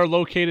 We are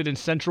located in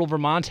central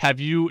Vermont.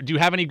 Do you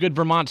have any good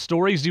Vermont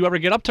stories? Do you ever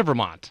get up to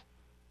Vermont?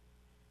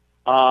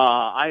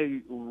 I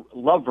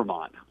love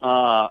Vermont.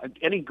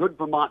 Any good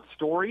Vermont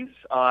stories?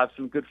 I have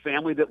some good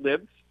family that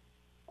lives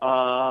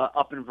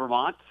up in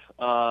Vermont.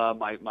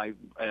 My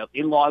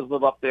in-laws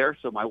live up there,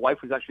 so my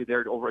wife was actually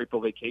there over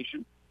April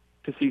vacation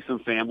to see some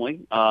family.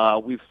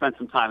 We've spent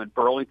some time in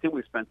Burlington.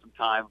 We've spent some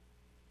time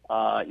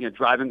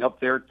driving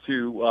up there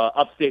to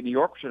upstate New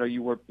York.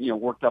 You were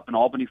worked up in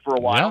Albany for a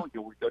while.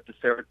 Yeah. We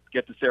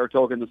get to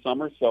Saratoga in the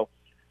summer. So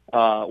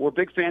we're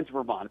big fans of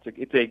Vermont.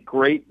 It's a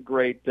great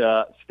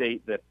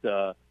state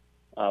that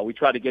we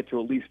try to get to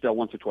at least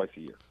once or twice a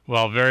year.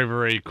 Well, very,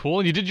 very cool.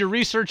 And you did your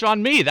research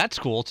on me. That's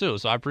cool too.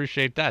 So I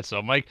appreciate that.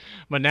 So Mike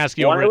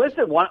Mutnansky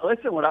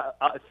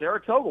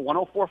Saratoga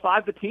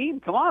 104.5 the team.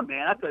 Come on,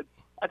 man.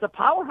 That's a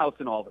powerhouse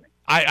in Albany.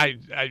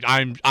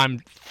 I'm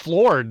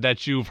floored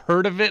that you've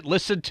heard of it,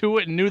 listened to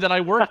it, and knew that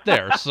I worked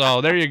there.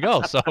 So there you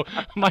go. So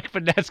Mike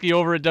Mutnansky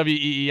over at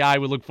WEEI.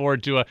 We look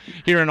forward to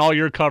hearing all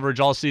your coverage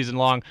all season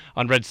long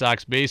on Red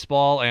Sox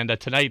baseball. And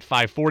tonight,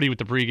 5:40 with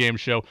the pregame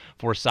show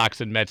for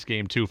Sox and Mets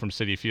Game 2 from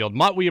Citi Field.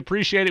 Mutt, we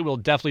appreciate it. We'll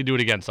definitely do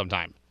it again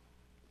sometime.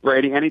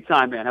 Brady,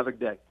 anytime, man. Have a good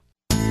day.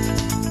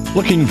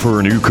 Looking for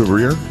a new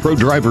career? Pro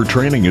Driver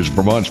Training is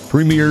Vermont's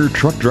premier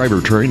truck driver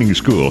training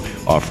school,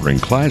 offering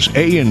Class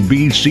A and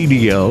B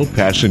CDL,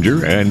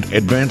 passenger, and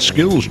advanced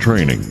skills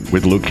training,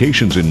 with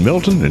locations in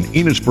Milton and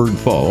Enosburg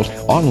Falls,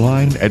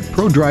 online at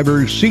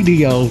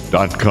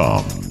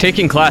prodrivercdl.com.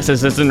 Taking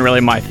classes isn't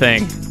really my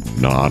thing.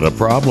 Not a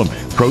problem.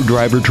 Pro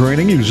Driver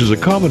Training uses a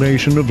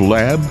combination of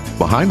lab,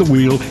 behind the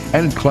wheel,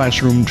 and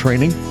classroom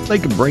training. They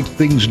can break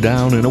things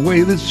down in a way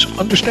that's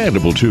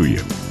understandable to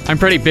you. I'm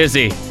pretty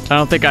busy. I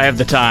don't think I have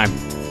the time.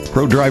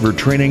 Pro Driver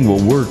Training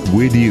will work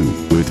with you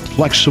with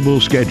flexible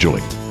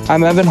scheduling.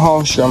 I'm Evan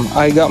Hallstrom.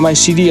 I got my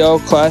CDL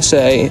Class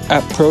A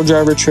at Pro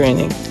Driver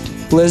Training.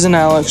 Liz and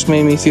Alex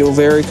made me feel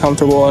very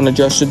comfortable and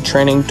adjusted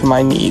training to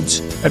my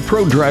needs. At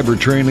Pro Driver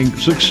Training,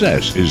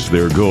 success is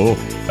their goal.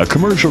 A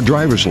commercial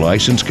driver's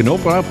license can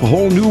open up a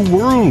whole new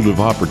world of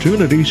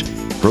opportunities.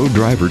 Pro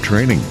Driver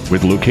Training,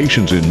 with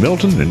locations in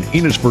Milton and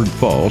Enosburg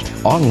Falls,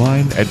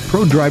 online at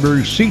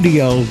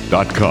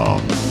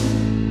prodrivercdl.com.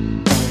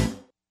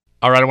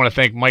 All right, I want to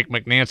thank Mike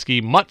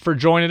Mutnansky, Mutt, for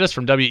joining us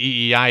from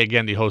WEEI,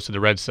 again, the host of the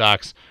Red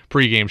Sox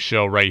pregame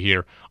show right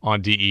here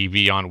on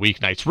DEV on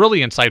weeknights. Really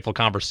insightful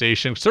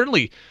conversation.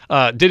 Certainly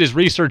did his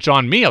research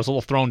on me. I was a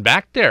little thrown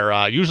back there.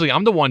 Usually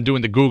I'm the one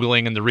doing the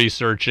Googling and the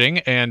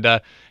researching, and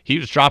he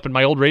was dropping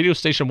my old radio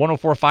station,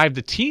 104.5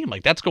 The Team.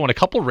 Like, that's going a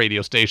couple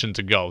radio stations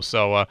ago.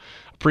 So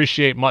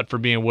appreciate Mutt for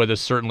being with us.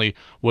 Certainly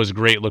was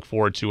great. Look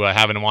forward to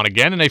having him on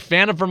again. And a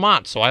fan of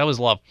Vermont, so I always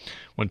love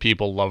when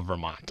people love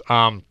Vermont.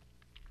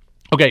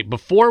 Okay,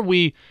 before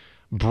we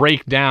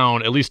break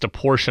down at least a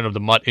portion of the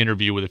Mutt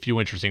interview with a few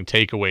interesting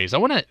takeaways, I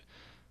want to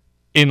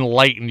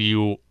enlighten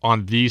you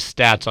on these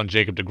stats on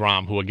Jacob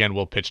deGrom, who again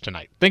will pitch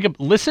tonight.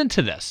 Listen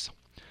to this.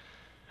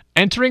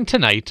 Entering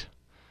tonight,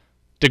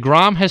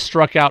 deGrom has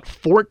struck out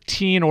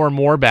 14 or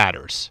more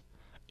batters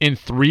in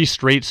 3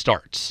 straight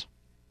starts.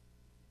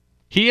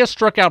 He has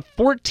struck out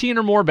 14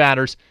 or more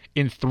batters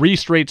in 3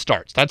 straight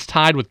starts. That's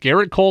tied with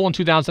Garrett Cole in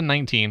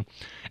 2019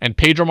 and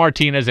Pedro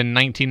Martinez in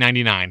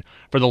 1999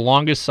 for the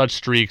longest such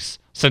streaks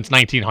since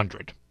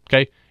 1900.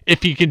 Okay?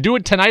 If he can do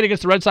it tonight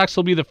against the Red Sox,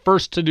 he'll be the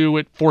first to do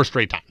it 4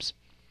 straight times.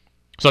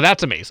 So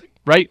that's amazing,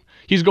 right?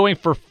 He's going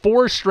for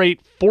 4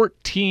 straight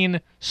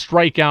 14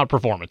 strikeout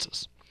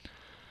performances.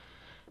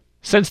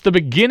 Since the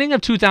beginning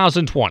of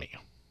 2020,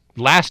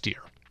 last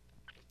year,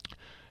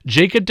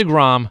 Jacob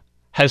deGrom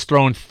has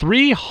thrown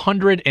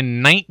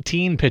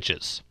 319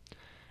 pitches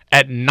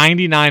at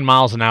 99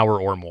 miles an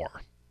hour or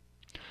more.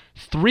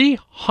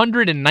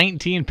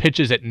 319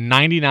 pitches at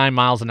 99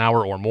 miles an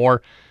hour or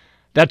more.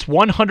 That's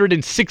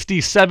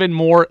 167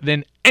 more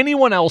than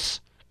anyone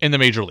else in the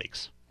major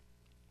leagues.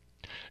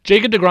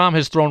 Jacob deGrom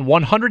has thrown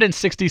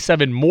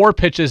 167 more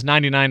pitches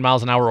 99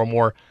 miles an hour or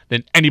more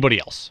than anybody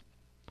else.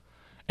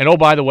 And oh,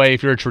 by the way,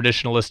 if you're a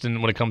traditionalist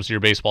when it comes to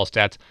your baseball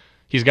stats,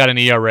 he's got an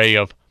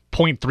ERA of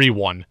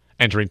 .31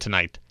 entering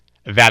tonight.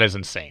 That is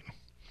insane.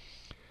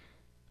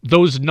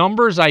 Those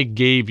numbers I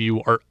gave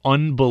you are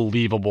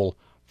unbelievable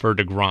for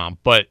deGrom,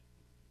 but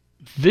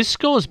this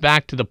goes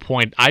back to the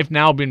point I've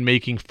now been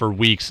making for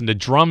weeks, and the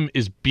drum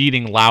is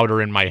beating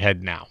louder in my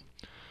head now.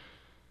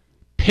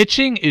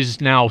 Pitching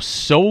is now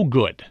so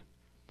good.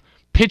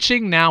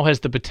 Pitching now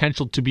has the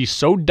potential to be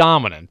so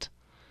dominant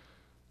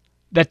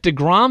that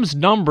deGrom's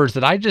numbers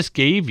that I just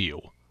gave you,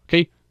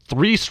 okay,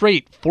 3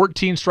 straight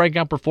 14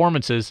 strikeout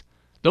performances,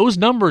 those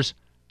numbers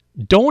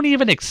don't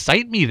even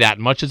excite me that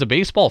much as a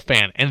baseball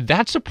fan, and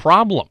that's a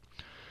problem.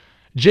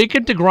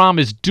 Jacob deGrom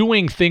is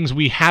doing things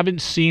we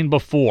haven't seen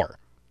before.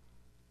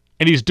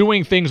 And he's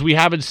doing things we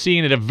haven't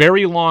seen in a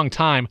very long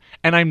time,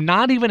 and I'm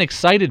not even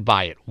excited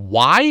by it.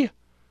 Why?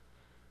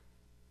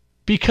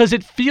 Because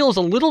it feels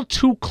a little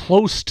too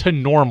close to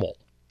normal.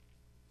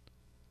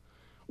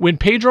 When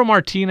Pedro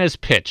Martinez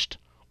pitched,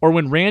 or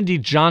when Randy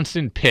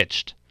Johnson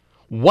pitched,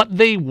 what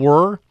they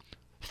were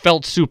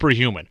felt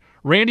superhuman.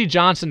 Randy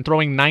Johnson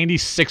throwing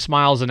 96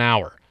 miles an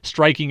hour,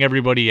 striking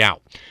everybody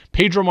out.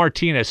 Pedro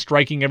Martinez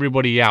striking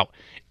everybody out.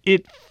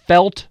 It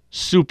felt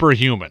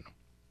superhuman.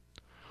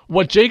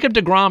 What Jacob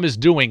deGrom is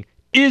doing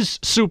is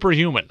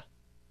superhuman.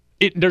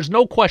 There's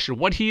no question.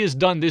 What he has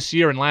done this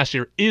year and last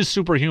year is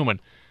superhuman.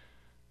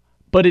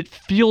 But it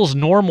feels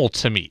normal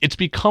to me. It's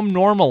become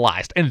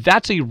normalized, and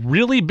that's a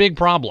really big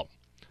problem.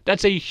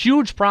 That's a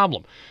huge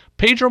problem.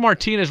 Pedro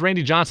Martinez,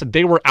 Randy Johnson,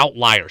 they were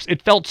outliers.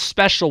 It felt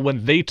special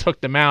when they took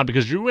the mound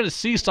because you were going to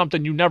see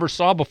something you never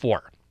saw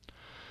before.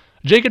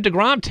 Jacob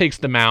deGrom takes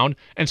the mound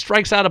and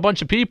strikes out a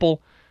bunch of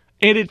people,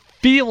 and it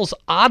feels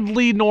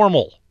oddly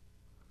normal.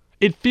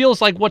 It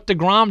feels like what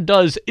deGrom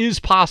does is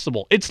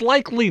possible. It's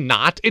likely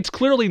not. It's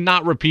clearly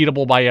not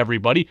repeatable by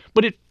everybody,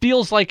 but it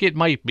feels like it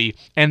might be,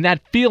 and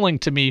that feeling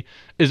to me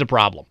is a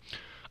problem.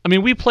 I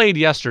mean, we played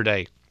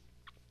yesterday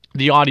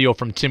the audio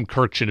from Tim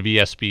Kirkchin of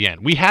ESPN.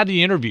 We had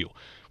the interview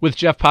with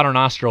Jeff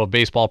Paternostro of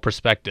Baseball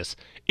Prospectus.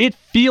 It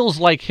feels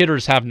like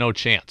hitters have no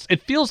chance.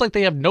 It feels like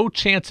they have no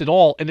chance at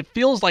all, and it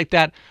feels like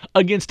that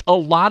against a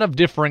lot of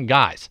different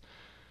guys.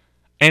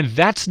 And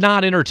that's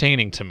not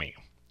entertaining to me.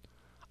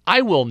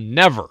 I will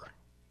never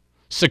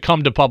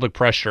succumb to public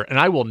pressure, and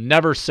I will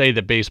never say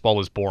that baseball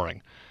is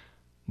boring.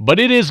 But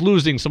it is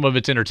losing some of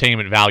its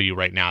entertainment value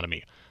right now to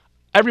me.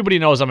 Everybody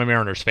knows I'm a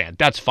Mariners fan.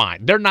 That's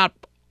fine. They're not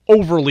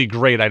overly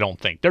great, I don't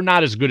think. They're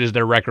not as good as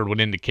their record would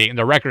indicate, and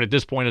their record at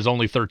this point is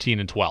only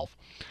 13-12.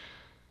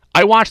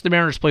 I watched the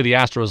Mariners play the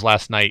Astros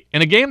last night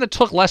in a game that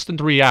took less than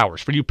 3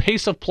 hours. For you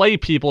pace of play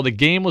people, the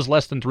game was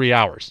less than 3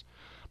 hours.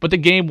 But the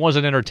game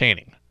wasn't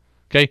entertaining.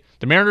 Okay?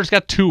 The Mariners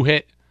got 2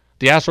 hit,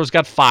 the Astros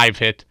got 5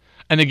 hit,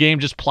 and the game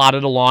just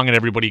plodded along and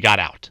everybody got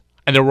out.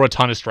 And there were a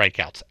ton of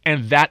strikeouts.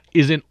 And that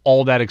isn't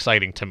all that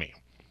exciting to me.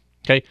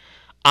 Okay?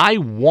 I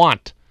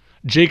want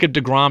Jacob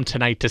deGrom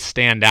tonight to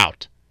stand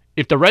out.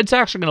 If the Red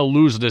Sox are going to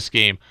lose this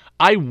game,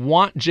 I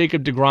want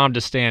Jacob deGrom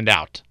to stand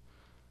out.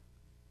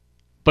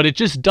 But it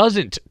just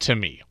doesn't to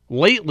me.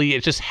 Lately,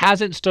 it just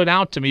hasn't stood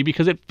out to me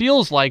because it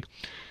feels like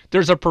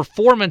there's a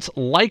performance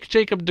like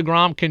Jacob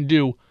deGrom can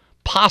do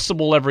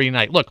possible every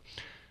night. Look,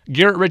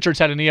 Garrett Richards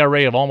had an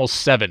ERA of almost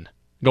 7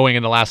 going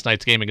into last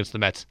night's game against the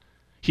Mets.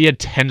 He had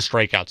 10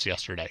 strikeouts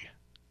yesterday.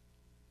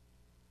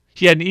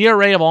 He had an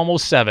ERA of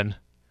almost 7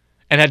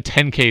 and had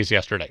 10 Ks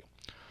yesterday.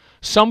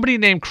 Somebody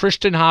named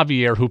Christian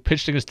Javier, who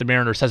pitched against the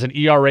Mariners, has an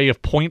ERA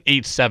of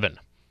 .87.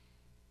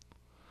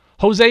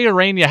 Jose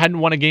Urena hadn't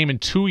won a game in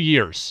 2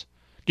 years.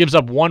 Gives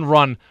up 1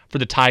 run for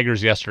the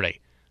Tigers yesterday.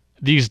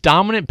 These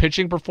dominant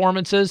pitching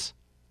performances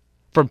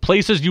from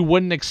places you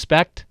wouldn't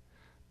expect,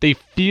 they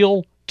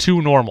feel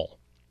too normal.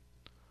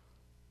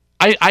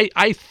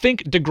 I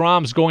think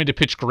deGrom's going to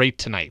pitch great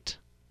tonight.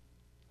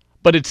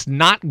 But it's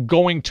not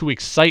going to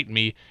excite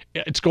me.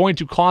 It's going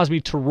to cause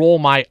me to roll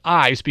my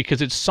eyes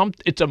because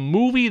it's a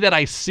movie that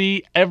I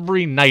see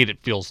every night,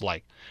 it feels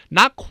like.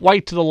 Not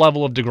quite to the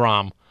level of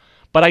deGrom,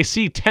 but I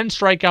see 10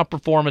 strikeout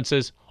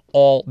performances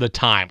all the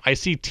time. I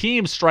see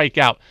teams strike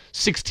out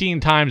 16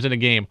 times in a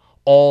game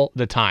all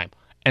the time.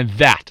 And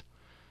that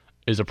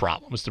is a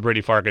problem. It's the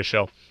Brady Farkas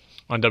Show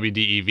on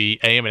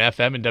WDEV, AM and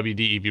FM, and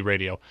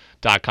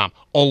WDEVradio.com.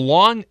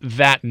 Along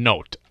that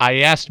note,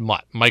 I asked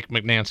Mike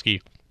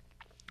Mutnansky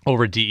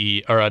over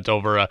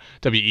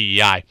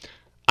WEEI.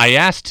 I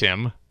asked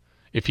him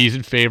if he's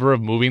in favor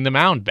of moving the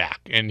mound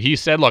back. And he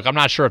said, look, I'm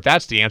not sure if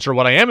that's the answer.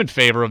 What I am in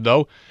favor of,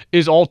 though,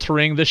 is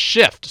altering the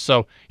shift.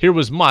 So here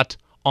was Mutt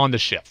on the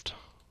shift.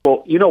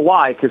 Well, you know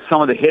why? Because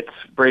some of the hits,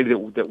 Brady,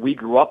 that we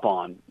grew up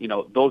on,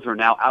 those are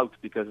now out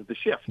because of the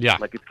shift. Yeah.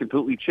 Like it's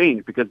completely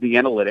changed because of the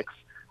analytics.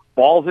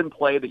 Balls in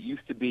play that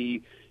used to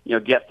be,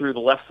 get through the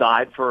left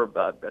side for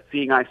a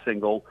seeing eye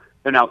single,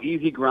 they're now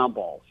easy ground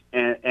balls.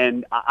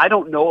 And I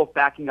don't know if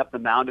backing up the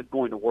mound is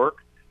going to work,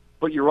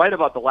 but you're right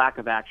about the lack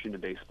of action in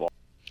baseball.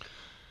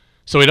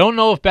 So we don't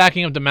know if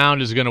backing up the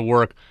mound is going to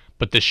work,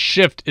 but the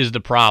shift is the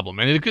problem.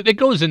 And it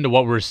goes into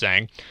what we're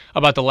saying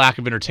about the lack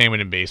of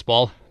entertainment in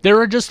baseball. There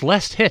are just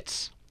less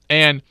hits.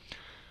 And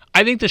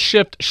I think the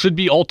shift should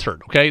be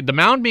altered, okay? The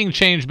mound being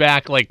changed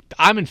back,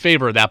 I'm in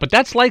favor of that, but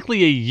that's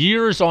likely a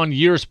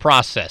years-on-years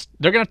process.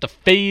 They're going to have to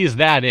phase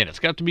that in. It's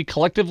going to have to be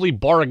collectively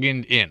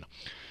bargained in.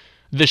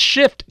 The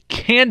shift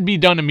can be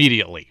done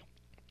immediately.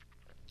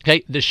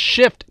 Okay, the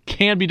shift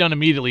can be done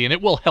immediately, and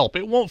it will help.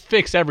 It won't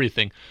fix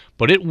everything,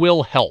 but it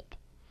will help.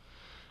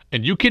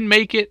 And you can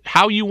make it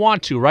how you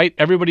want to, right?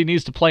 Everybody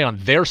needs to play on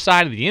their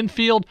side of the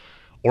infield,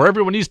 or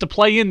everyone needs to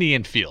play in the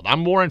infield.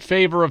 I'm more in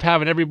favor of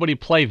having everybody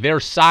play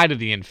their side of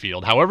the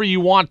infield, however you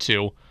want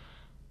to,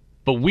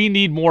 but we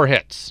need more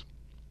hits.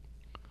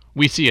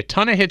 We see a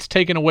ton of hits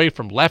taken away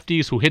from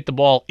lefties who hit the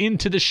ball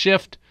into the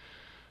shift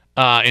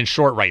in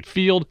short right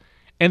field.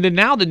 And then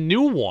now the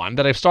new one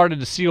that I've started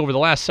to see over the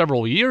last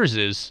several years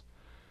is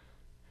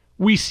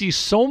we see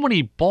so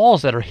many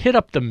balls that are hit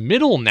up the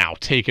middle now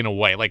taken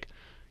away. Like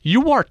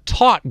you are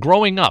taught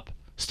growing up,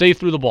 stay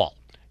through the ball,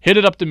 hit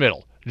it up the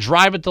middle,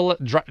 drive it up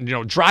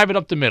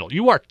the middle.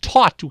 You are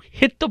taught to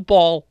hit the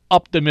ball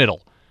up the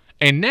middle.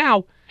 And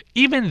now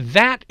even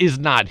that is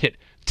not hit.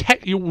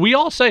 We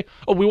all say,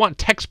 oh, we want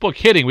textbook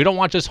hitting. We don't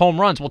want just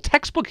home runs. Well,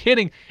 textbook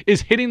hitting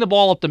is hitting the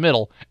ball up the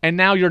middle, and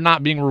now you're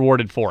not being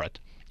rewarded for it.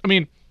 I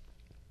mean,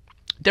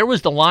 there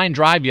was the line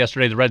drive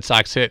yesterday the Red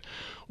Sox hit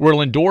where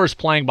Lindor's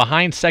playing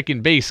behind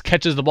second base,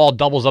 catches the ball,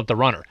 doubles up the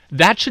runner.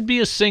 That should be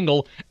a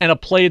single and a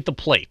play at the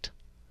plate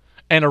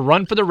and a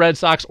run for the Red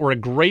Sox or a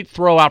great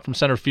throw out from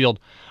center field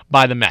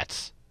by the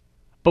Mets.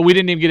 But we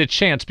didn't even get a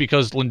chance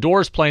because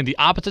Lindor's playing the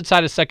opposite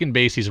side of second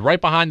base. He's right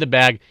behind the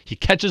bag. He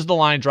catches the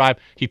line drive.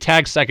 He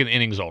tags second,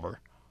 innings over.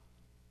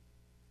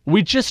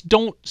 We just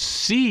don't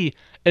see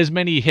as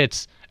many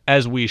hits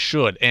as we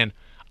should. And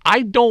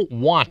I don't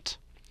want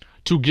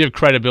to give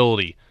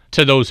credibility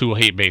to those who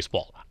hate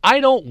baseball. I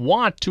don't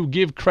want to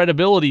give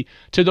credibility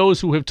to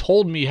those who have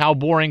told me how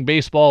boring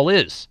baseball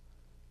is.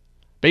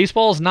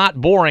 Baseball is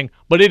not boring,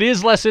 but it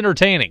is less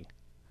entertaining.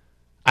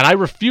 And I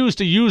refuse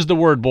to use the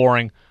word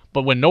boring,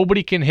 but when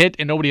nobody can hit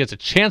and nobody has a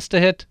chance to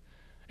hit,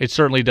 it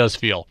certainly does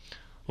feel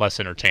less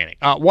entertaining.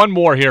 One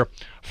more here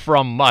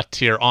from Mutt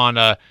here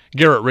on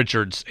Garrett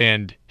Richards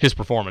and his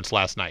performance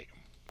last night.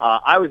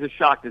 I was as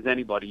shocked as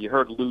anybody. You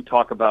heard Lou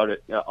talk about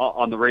it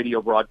on the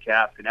radio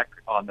broadcast and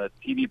on the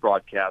TV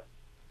broadcast.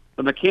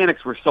 The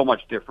mechanics were so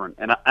much different.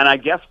 And I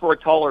guess for a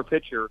taller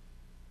pitcher,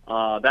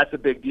 that's a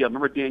big deal.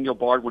 Remember Daniel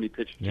Bard when he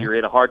pitched here? He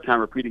had a hard time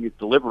repeating his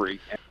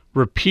delivery.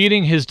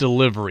 Repeating his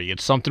delivery.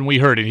 It's something we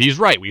heard, and he's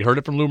right. We heard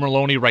it from Lou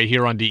Merloni right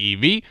here on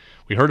DEV.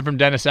 We heard it from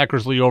Dennis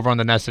Eckersley over on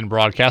the NESN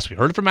broadcast. We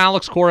heard it from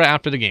Alex Cora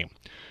after the game.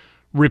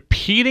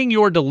 Repeating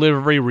your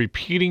delivery,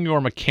 repeating your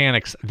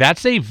mechanics,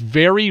 that's a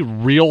very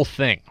real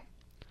thing.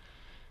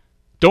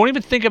 Don't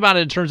even think about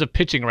it in terms of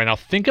pitching right now.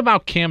 Think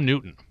about Cam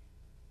Newton.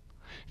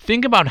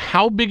 Think about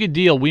how big a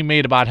deal we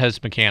made about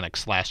his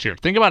mechanics last year.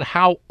 Think about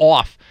how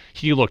off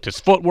he looked. His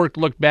footwork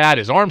looked bad.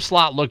 His arm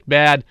slot looked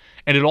bad.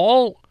 And it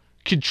all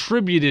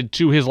contributed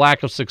to his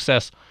lack of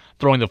success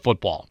throwing the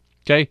football.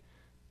 Okay?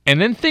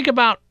 And then think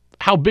about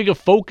how big a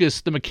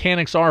focus the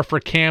mechanics are for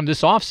Cam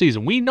this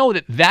offseason. We know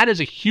that that is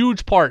a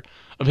huge part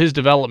of his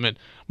development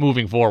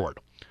moving forward.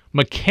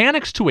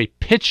 Mechanics to a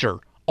pitcher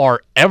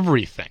are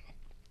everything.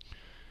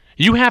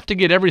 You have to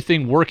get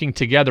everything working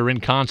together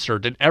in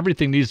concert, and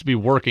everything needs to be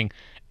working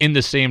in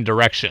the same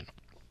direction.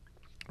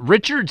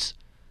 Richards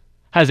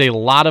has a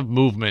lot of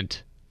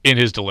movement in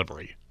his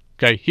delivery.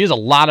 Okay? He has a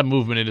lot of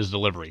movement in his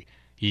delivery.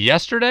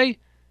 Yesterday,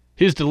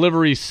 his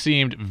delivery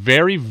seemed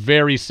very,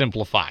 very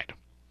simplified.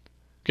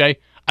 Okay?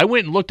 I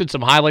went and looked at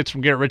some highlights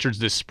from Garrett Richards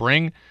this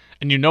spring,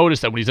 and you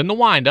notice that when he's in the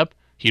windup,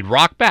 he'd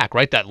rock back,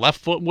 right? That left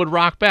foot would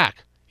rock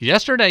back.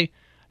 Yesterday,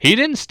 he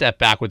didn't step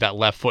back with that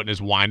left foot in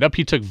his windup.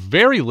 He took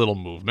very little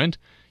movement.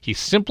 He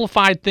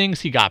simplified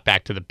things. He got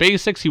back to the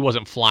basics. He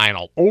wasn't flying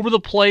all over the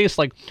place.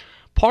 Like,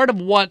 part of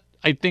what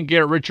I think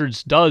Garrett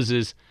Richards does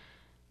is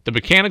the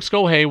mechanics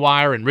go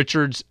haywire, and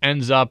Richards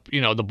ends up,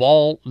 the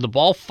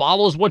ball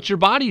follows what your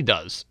body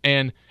does.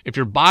 And if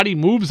your body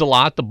moves a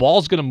lot, the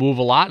ball's going to move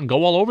a lot and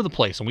go all over the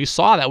place. And we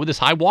saw that with his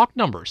high walk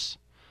numbers.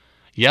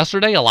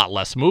 Yesterday, a lot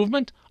less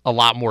movement, a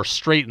lot more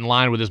straight in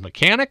line with his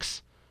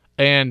mechanics,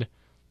 and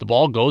the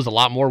ball goes a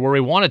lot more where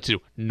he wanted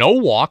to. No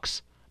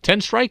walks, 10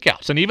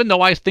 strikeouts. And even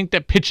though I think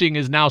that pitching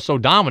is now so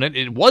dominant,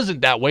 it wasn't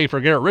that way for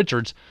Garrett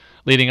Richards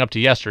leading up to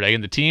yesterday.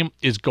 And the team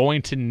is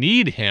going to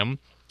need him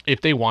if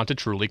they want to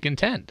truly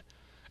contend.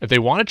 If they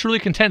want to truly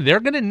contend, they're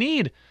going to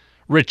need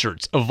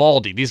Richards,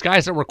 Evaldi, these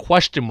guys that were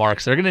question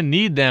marks, they're going to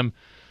need them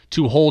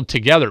to hold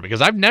together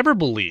because I've never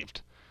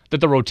believed that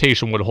the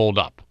rotation would hold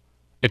up.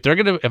 If I'm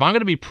going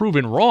to be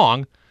proven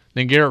wrong,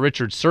 then Garrett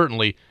Richards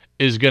certainly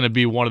is going to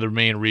be one of the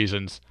main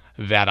reasons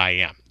that I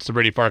am. It's the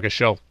Brady Farkas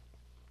Show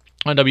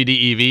on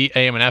WDEV,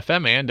 AM and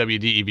FM, and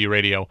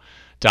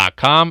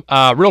WDEVradio.com.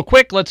 Real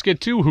quick, let's get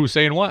to Who's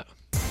Saying What.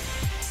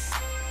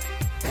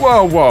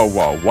 Whoa, whoa,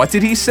 whoa. What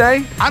did he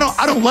say? I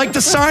don't like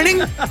the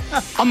signing.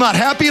 I'm not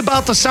happy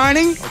about the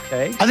signing.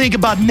 Okay. I think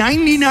about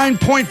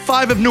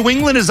 99.5 of New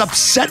England is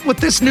upset with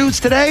this news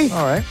today.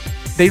 All right.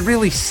 They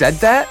really said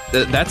that?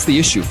 That's the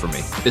issue for me,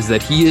 is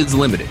that he is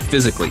limited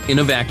physically. In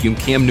a vacuum,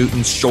 Cam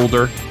Newton's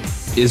shoulder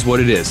is what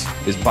it is.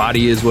 His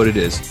body is what it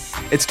is.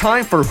 It's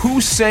time for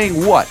Who's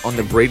Saying What on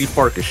the Brady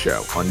Farkas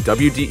Show on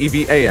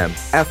WDEV AM,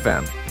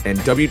 FM, and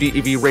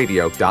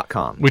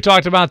WDEVradio.com. We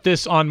talked about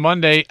this on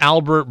Monday.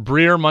 Albert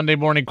Breer, Monday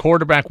morning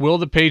quarterback. Will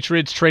the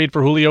Patriots trade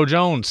for Julio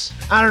Jones?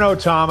 I don't know,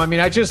 Tom. I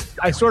mean, I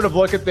sort of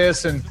look at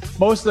this, and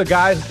most of the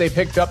guys that they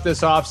picked up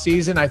this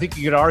offseason, I think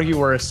you could argue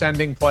were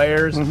ascending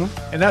players, and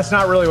that's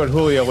not really what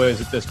Julio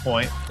is at this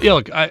point. Yeah,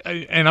 look,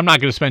 and I'm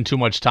not going to spend too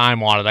much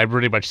time on it. I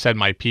pretty much said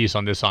my piece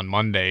on this on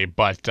Monday,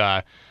 but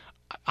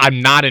I'm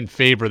not in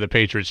favor of the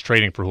Patriots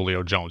trading for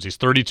Julio Jones. He's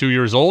 32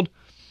 years old,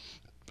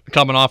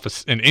 coming off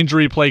an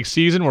injury-plagued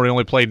season where he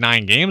only played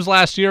 9 games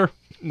last year.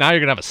 Now you're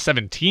going to have a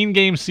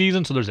 17-game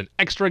season, so there's an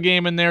extra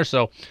game in there.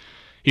 So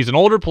he's an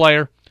older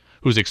player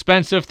who's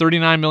expensive,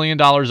 $39 million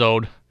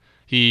owed.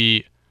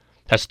 He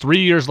has 3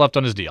 years left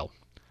on his deal.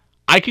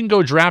 I can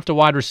go draft a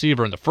wide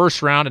receiver in the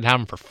first round and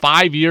have him for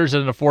 5 years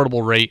at an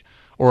affordable rate,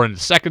 or in the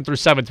 2nd through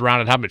 7th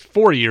round and have him at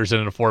 4 years at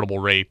an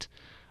affordable rate,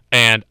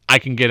 and I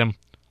can get him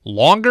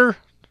longer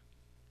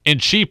and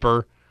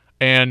cheaper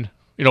and,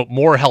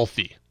 more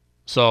healthy.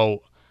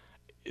 So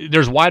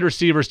there's wide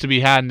receivers to be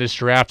had in this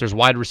draft. There's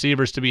wide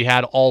receivers to be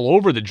had all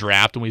over the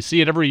draft, and we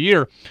see it every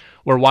year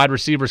where wide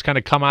receivers kind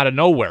of come out of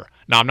nowhere.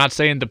 Now, I'm not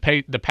saying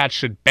the Pats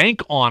should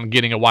bank on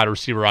getting a wide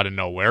receiver out of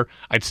nowhere.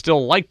 I'd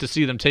still like to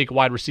see them take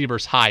wide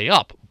receivers high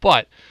up,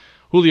 but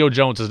Julio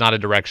Jones is not a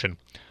direction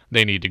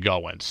they need to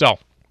go in. So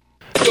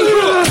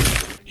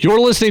you're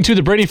listening to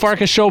the Brady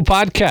Farkas Show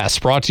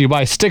podcast, brought to you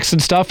by Sticks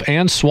and Stuff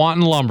and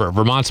Swanton Lumber,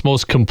 Vermont's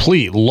most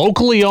complete,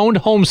 locally owned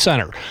home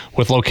center,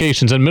 with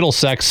locations in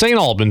Middlesex, St.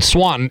 Albans,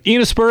 Swanton,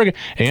 Enosburg,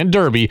 and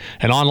Derby,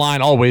 and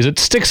online always at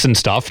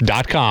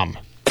sticksandstuff.com.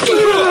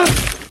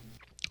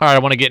 All right, I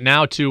want to get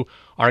now to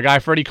our guy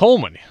Freddie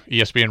Coleman,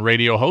 ESPN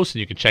radio host, and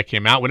you can check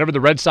him out whenever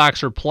the Red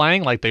Sox are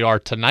playing like they are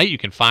tonight. You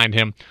can find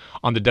him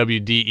on the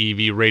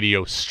WDEV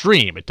radio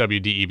stream at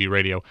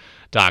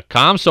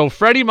WDEVradio.com. So,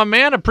 Freddie, my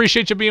man,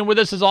 appreciate you being with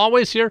us as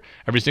always here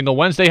every single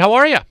Wednesday. How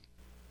are you?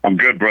 I'm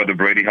good, brother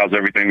Brady. How's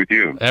everything with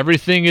you?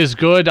 Everything is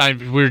good.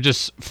 We're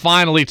just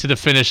finally to the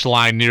finish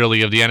line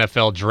nearly of the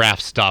NFL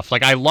draft stuff.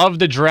 Like, I love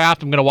the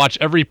draft. I'm going to watch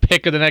every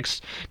pick of the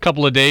next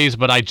couple of days,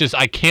 but I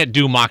can't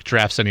do mock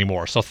drafts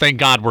anymore. So thank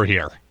God we're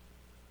here.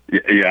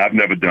 Yeah, I've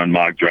never done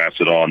mock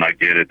drafts at all, and I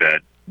get it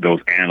that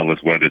those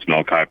analysts, whether it's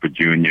Mel Kiper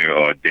Jr.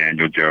 or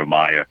Daniel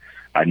Jeremiah,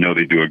 I know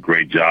they do a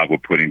great job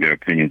of putting their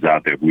opinions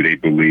out there, who they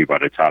believe are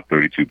the top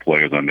 32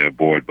 players on their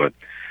board, but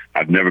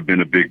I've never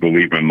been a big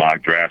believer in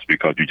mock drafts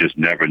because you just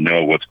never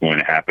know what's going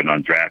to happen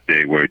on draft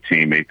day where a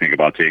team may think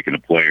about taking a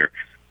player,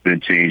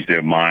 then change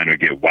their mind or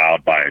get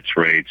wowed by a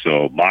trade.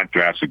 So mock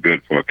drafts are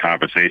good for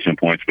conversation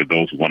points for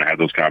those who want to have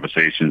those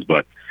conversations,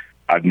 but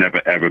I've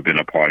never, ever been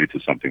a party to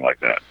something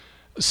like that.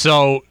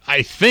 So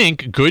I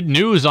think good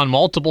news on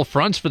multiple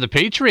fronts for the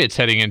Patriots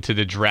heading into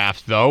the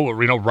draft, though.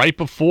 Right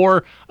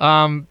before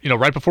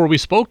we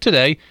spoke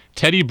today,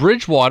 Teddy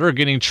Bridgewater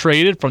getting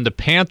traded from the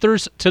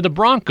Panthers to the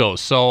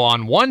Broncos. So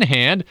on one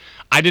hand,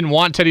 I didn't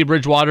want Teddy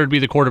Bridgewater to be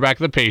the quarterback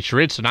of the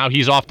Patriots, so now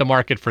he's off the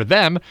market for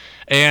them.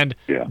 And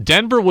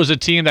Denver was a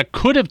team that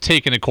could have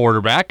taken a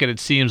quarterback, and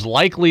it seems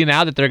likely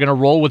now that they're going to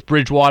roll with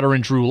Bridgewater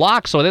and Drew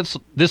Lock. So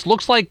this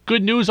looks like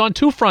good news on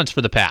two fronts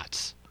for the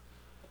Pats.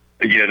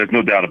 Yeah, there's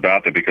no doubt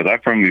about that because I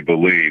firmly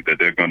believe that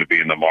they're going to be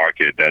in the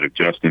market that if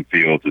Justin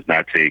Fields is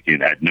not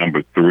taken at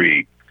number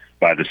 3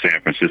 by the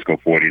San Francisco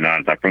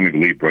 49ers, I firmly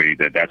believe, Brady,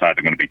 that that's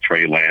either going to be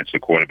Trey Lance, the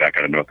quarterback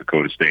out of North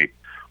Dakota State,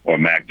 or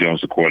Mac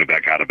Jones, the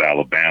quarterback out of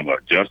Alabama.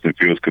 Justin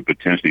Fields could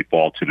potentially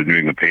fall to the New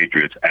England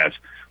Patriots as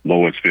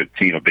low as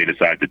 15 if they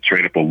decide to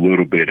trade up a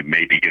little bit and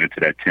maybe get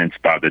into that 10th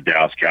spot of the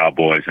Dallas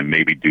Cowboys and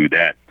maybe do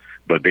that.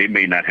 But they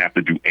may not have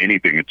to do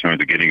anything in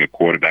terms of getting a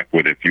quarterback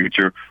for their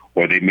future,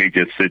 or they may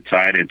just sit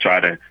tight and try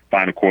to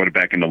find a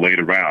quarterback in the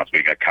later rounds.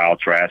 We got Kyle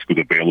Trask, who's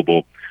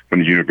available from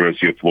the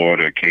University of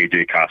Florida,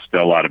 KJ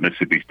Costello out of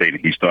Mississippi State,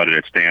 and he started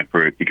at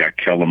Stanford. You got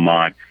Kellen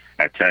Mond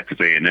at Texas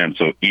A&M.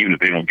 So even if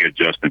they don't get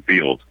Justin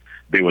Fields,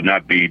 they would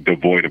not be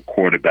devoid of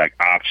quarterback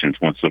options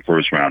once the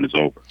first round is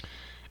over.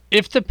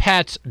 If the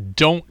Pats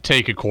don't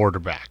take a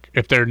quarterback,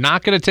 if they're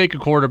not going to take a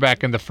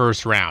quarterback in the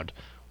first round,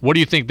 what do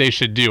you think they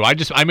should do?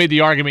 I made the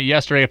argument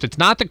yesterday, if it's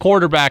not the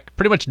quarterback,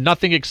 pretty much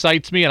nothing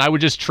excites me, and I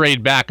would just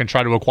trade back and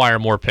try to acquire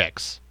more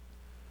picks.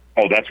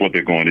 Oh, that's what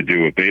they're going to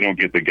do. If they don't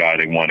get the guy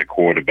they want at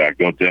quarterback,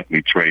 they'll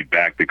definitely trade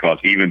back because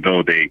even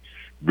though they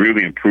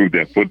really improved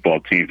their football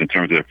teams in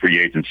terms of their free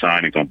agent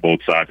signings on both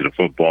sides of the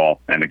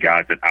football, and the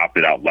guys that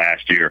opted out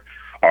last year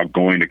are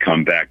going to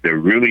come back. There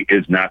really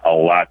is not a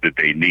lot that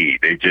they need.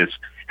 They just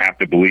have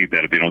to believe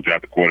that if they don't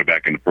draft a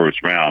quarterback in the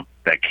first round,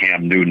 that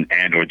Cam Newton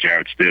and or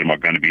Jarrett Stidham are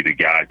going to be the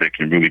guys that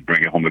can really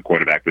bring it home the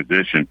quarterback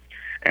position.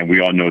 And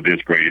we all know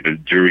this, Brady, the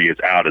jury is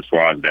out as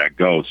far as that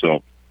goes.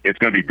 So it's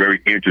going to be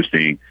very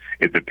interesting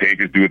if the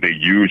Patriots do what they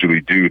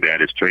usually do,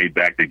 that is trade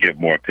back to get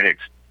more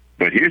picks.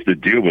 But here's the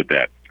deal with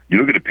that. You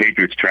look at the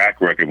Patriots' track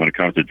record when it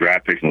comes to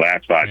draft picks in the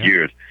last 5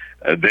 years.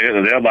 There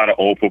are a lot of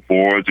 0 for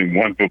 4s and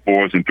 1 for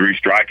 4s and 3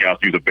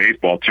 strikeouts, use a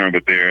baseball term,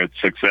 but their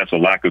success or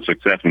lack of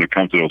success when it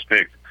comes to those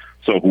picks.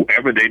 So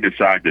whoever they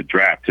decide to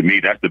draft, to me,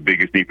 that's the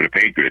biggest need for the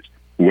Patriots.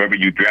 Whoever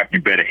you draft,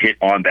 you better hit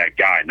on that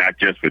guy, not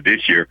just for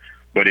this year,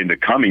 but in the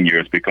coming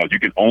years, because you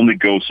can only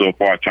go so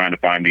far trying to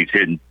find these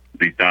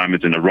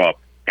diamonds in the rough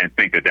and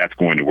think that that's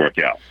going to work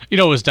out. You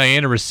know, it was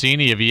Diana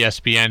Rossini of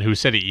ESPN who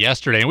said it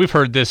yesterday, and we've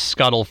heard this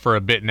scuttle for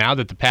a bit now,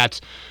 that the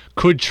Pats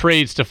could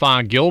trade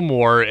Stephon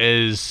Gilmore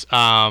as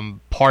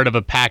part of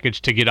a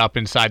package to get up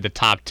inside the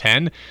top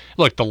 10.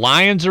 Look, the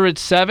Lions are at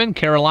 7,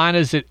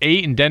 Carolina's at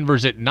 8, and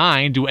Denver's at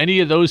 9. Do any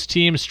of those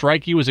teams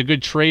strike you as a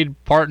good trade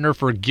partner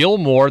for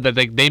Gilmore, that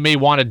they may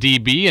want a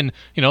DB and,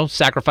 you know,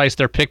 sacrifice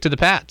their pick to the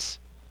Pats?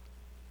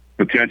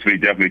 Potentially,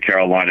 definitely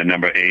Carolina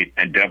number 8,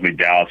 and definitely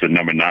Dallas at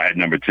number 9, at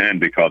number 10,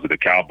 because if the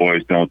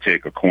Cowboys don't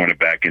take a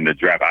cornerback in the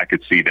draft, I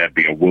could see that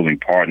be a willing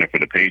partner for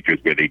the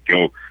Patriots, where they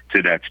go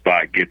to that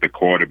spot, get the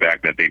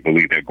quarterback that they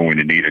believe they're going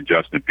to need, and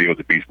Justin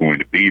Fields, if he's going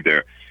to be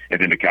there, and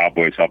then the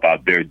Cowboys help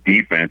out their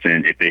defense,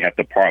 and if they have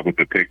to part with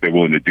the pick, they're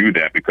willing to do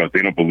that because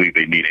they don't believe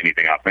they need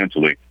anything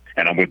offensively.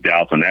 And I'm with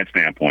Dallas on that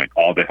standpoint.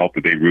 All the help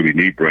that they really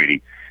need,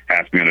 Brady,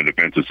 has to be on the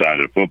defensive side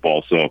of the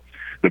football. So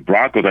the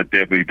Broncos, I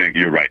definitely think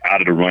you're right,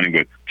 out of the running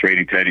with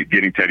getting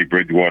Teddy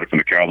Bridgewater from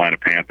the Carolina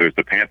Panthers.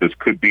 The Panthers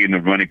could be in the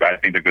running, but I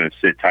think they're going to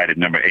sit tight at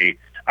number 8.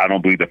 I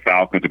don't believe the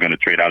Falcons are going to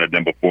trade out at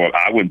number 4.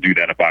 I wouldn't do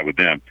that if I were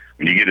them.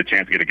 When you get a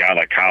chance to get a guy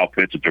like Kyle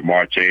Pitts or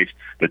Jamar Chase,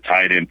 the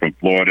tight end from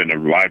Florida and the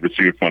wide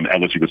receiver from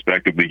LSU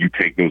respectively, you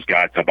take those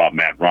guys. How about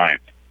Matt Ryan?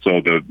 So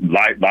the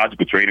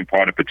logical trading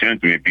partner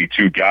potentially would be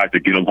 2 guys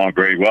that get along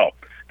very well.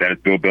 That is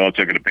Bill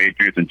Belichick of the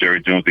Patriots and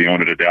Jerry Jones, the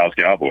owner of the Dallas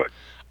Cowboys.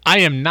 I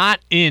am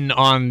not in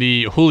on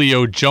the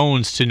Julio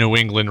Jones to New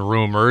England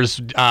rumors.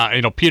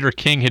 Peter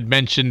King had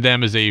mentioned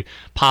them as a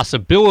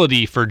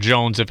possibility for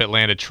Jones if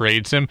Atlanta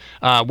trades him.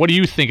 What do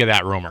you think of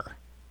that rumor?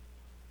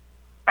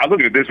 I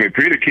look at it this way.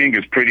 Peter King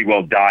is pretty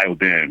well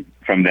dialed in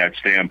from that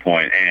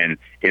standpoint, and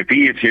if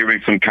he is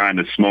hearing some kind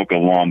of smoke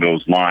along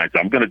those lines,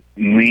 I'm going to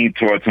lean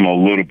towards him a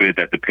little bit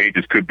that the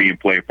Patriots could be in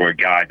play for a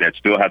guy that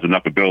still has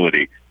enough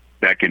ability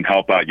that can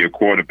help out your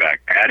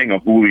quarterback. Adding a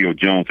Julio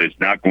Jones is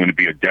not going to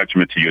be a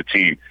detriment to your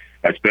team,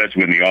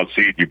 especially in the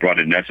offseason. You brought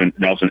in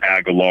Nelson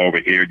Aguilar over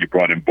here. You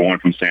brought in Bourne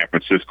from San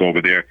Francisco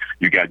over there.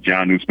 You got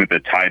John Smith, the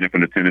tight end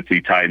from the Tennessee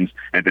Titans,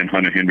 and then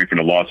Hunter Henry from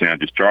the Los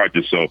Angeles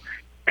Chargers. So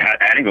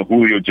adding a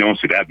Julio Jones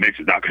to that mix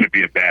is not going to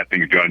be a bad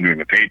thing if you're New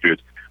England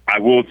Patriots. I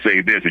will say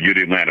this, if you're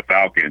the Atlanta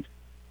Falcons,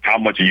 how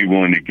much are you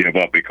willing to give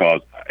up? Because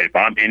if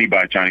I'm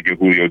anybody trying to get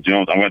Julio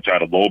Jones, I'm going to try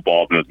to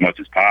lowball them as much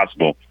as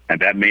possible, and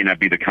that may not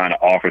be the kind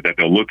of offer that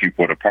they're looking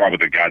for to part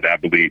with a guy that I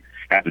believe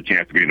has a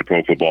chance to be in the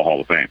Pro Football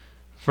Hall of Fame.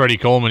 Freddie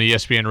Coleman,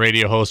 ESPN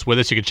radio host, with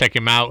us. You can check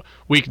him out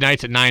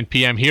weeknights at 9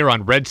 p.m. here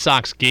on Red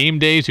Sox game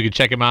days. You can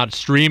check him out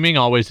streaming,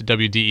 always at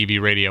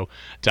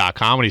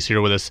WDEVradio.com, and he's here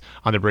with us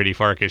on the Brady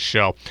Farkas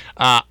Show.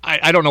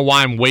 I don't know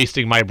why I'm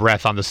wasting my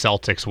breath on the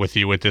Celtics with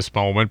you at this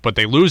moment, but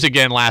they lose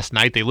again last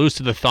night. They lose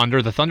to the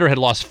Thunder. The Thunder had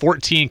lost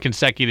 14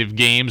 consecutive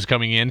games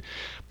coming in.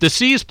 The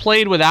C's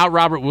played without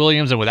Robert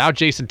Williams and without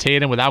Jason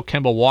Tatum, without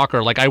Kemba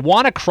Walker. I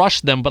want to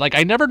crush them, but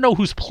I never know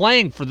who's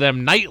playing for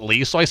them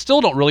nightly, so I still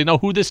don't really know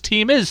who this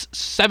team is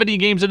 70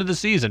 games into the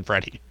season,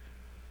 Freddie.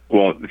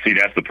 Well, see,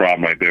 that's the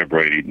problem right there,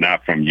 Brady.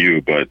 Not from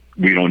you, but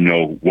we don't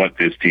know what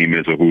this team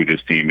is or who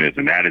this team is,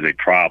 and that is a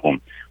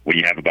problem when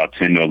you have about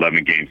 10 to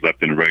 11 games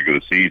left in the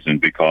regular season,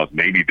 because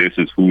maybe this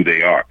is who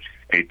they are,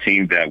 a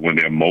team that when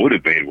they're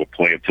motivated will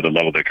play up to the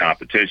level of their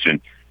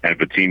competition. And if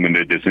a team, when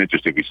they're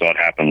disinterested, we saw it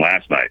happen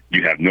last night.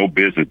 You have no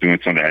business doing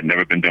something that had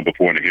never been done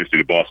before in the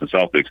history of the Boston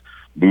Celtics,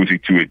 losing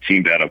to a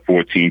team that had a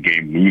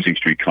 14-game losing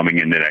streak coming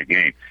into that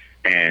game.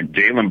 And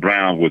Jaylen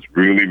Brown was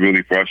really,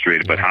 really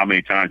frustrated. But how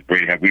many times,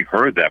 Brady, have we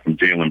heard that from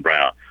Jaylen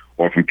Brown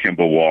or from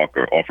Kemba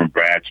Walker or from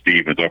Brad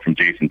Stevens or from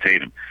Jason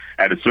Tatum?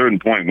 At a certain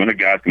point, when a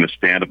guy's going to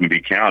stand up and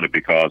be counted,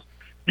 because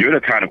you're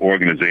the kind of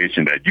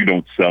organization that you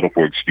don't settle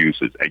for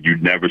excuses, and you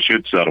never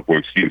should settle for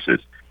excuses.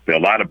 There are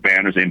a lot of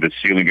banners in the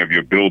ceiling of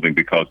your building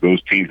because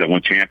those teams that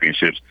won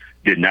championships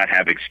did not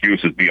have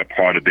excuses be a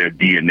part of their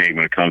DNA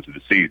when it comes to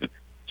the season.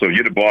 So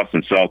you're the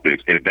Boston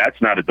Celtics. If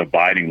that's not a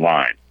dividing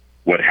line,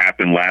 what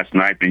happened last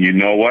night, then you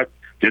know what?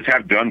 Just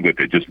have done with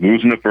it. Just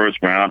losing the first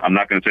round. I'm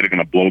not going to say they're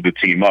going to blow the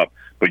team up,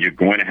 but you're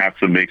going to have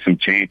to make some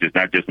changes,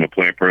 not just from a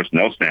player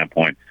personnel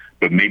standpoint,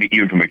 but maybe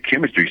even from a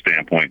chemistry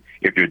standpoint,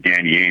 if you're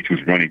Danny Ainge,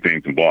 who's running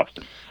things in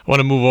Boston. I want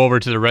to move over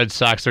to the Red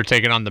Sox. They're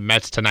taking on the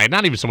Mets tonight.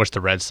 Not even so much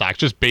the Red Sox,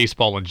 just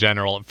baseball in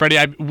general. Freddie,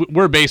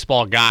 we're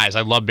baseball guys.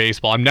 I love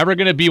baseball. I'm never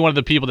going to be one of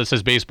the people that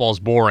says baseball is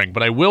boring,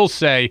 but I will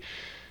say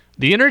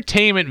the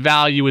entertainment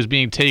value is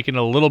being taken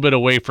a little bit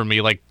away from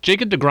me. Like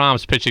Jacob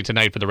deGrom's pitching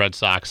tonight for the Red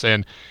Sox,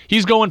 and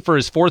he's going for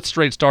his fourth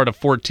straight start of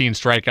 14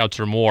 strikeouts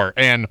or more.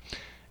 And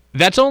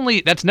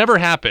that's never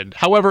happened.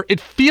 However, it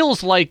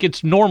feels like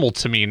it's normal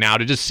to me now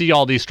to just see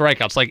all these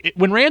strikeouts. Like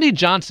when Randy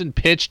Johnson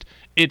pitched,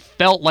 it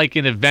felt like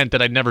an event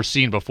that I'd never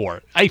seen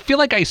before. I feel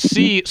like I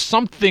see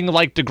something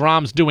like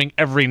deGrom's doing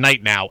every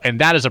night now,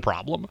 and that is a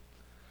problem.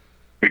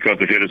 Because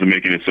the hitters are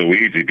making it so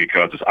easy,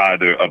 because it's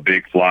either a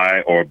big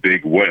fly or a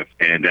big whiff,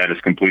 and that is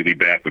completely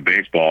bad for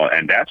baseball.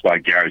 And that's why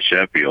Gary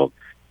Sheffield,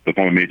 the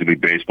former Major League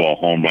Baseball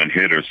home run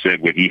hitter,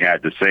 said what he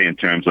had to say in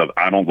terms of,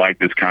 I don't like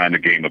this kind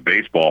of game of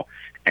baseball.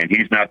 And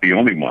he's not the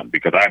only one,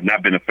 because I've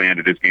not been a fan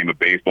of this game of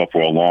baseball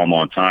for a long,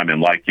 long time.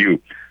 And like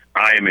you,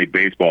 I am a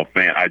baseball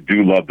fan. I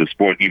do love the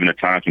sport, even at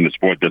times when the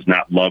sport does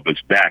not love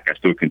us back. I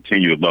still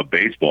continue to love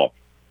baseball.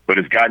 But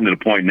it's gotten to the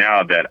point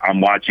now that I'm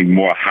watching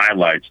more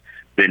highlights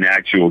than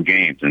actual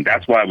games. And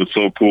that's why it was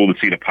so cool to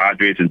see the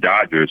Padres and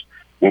Dodgers,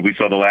 what we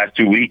saw the last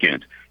 2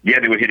 weekends. Yeah,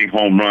 they were hitting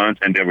home runs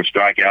and there were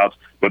strikeouts,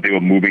 but they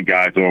were moving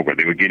guys over.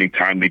 They were getting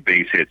timely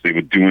base hits. They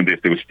were doing this.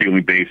 They were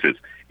stealing bases.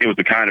 It was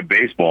the kind of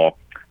baseball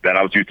that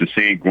I was used to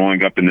seeing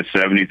growing up in the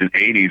 70s and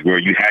 80s, where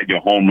you had your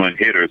home run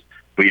hitters,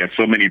 but you had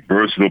so many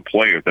versatile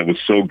players that were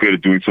so good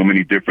at doing so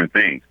many different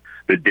things.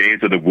 The days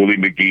of the Willie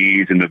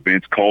McGee's and the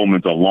Vince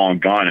Colemans are long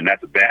gone, and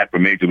that's bad for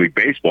Major League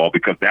Baseball,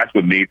 because that's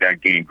what made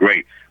that game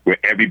great, where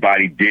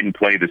everybody didn't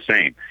play the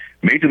same.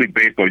 Major League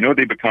Baseball, you know what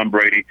they become,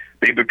 Brady?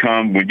 They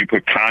become when you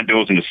put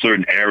condos in a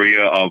certain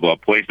area of a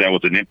place that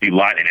was an empty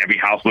lot and every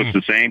house looks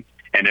the same,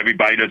 and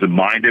everybody doesn't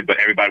mind it, but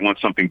everybody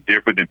wants something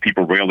different and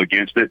people rail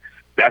against it.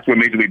 That's what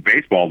Major League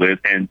Baseball is.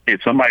 And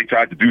if somebody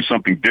tried to do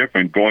something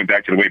different, going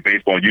back to the way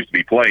baseball used to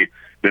be played,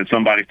 then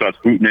somebody starts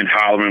hooting and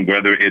hollering,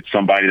 whether it's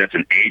somebody that's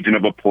an agent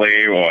of a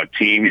player or a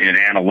team in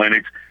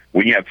analytics.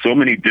 When you have so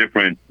many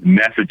different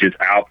messages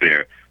out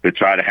there that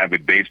try to have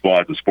baseball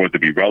as a sport to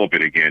be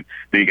relevant again,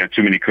 then you got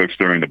too many cooks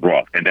stirring the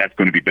broth, and that's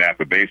going to be bad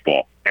for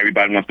baseball.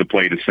 Everybody wants to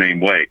play the same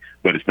way,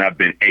 but it's not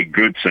been a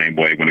good same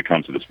way when it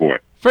comes to the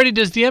sport. Freddie,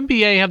 does the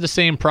NBA have the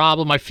same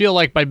problem? I feel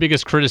like my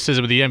biggest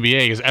criticism of the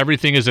NBA is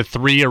everything is a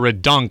three or a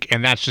dunk,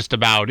 and that's just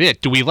about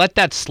it. Do we let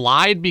that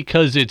slide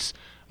because it's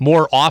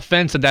more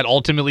offense and that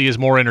ultimately is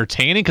more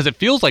entertaining? Because it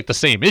feels like the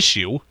same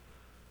issue.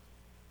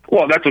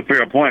 Well, that's a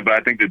fair point, but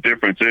I think the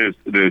difference is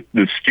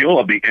the skill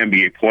of the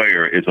NBA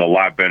player is a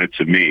lot better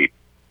to me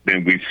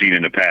than we've seen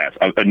in the past.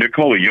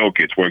 Nikola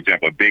Jokic, for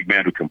example, a big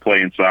man who can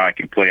play inside,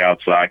 can play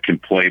outside, can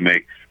play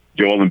make.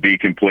 Joel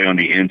Embiid can play on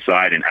the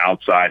inside and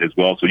outside as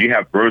well. So you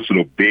have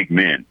versatile big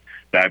men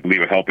that I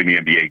believe are helping the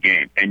NBA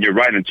game. And you're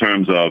right in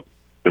terms of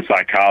the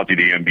psychology of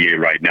the NBA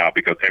right now,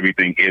 because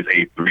everything is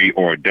a three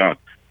or a dunk.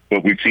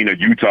 But we've seen a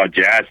Utah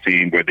Jazz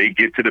team where they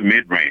get to the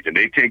mid-range and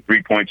they take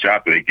three-point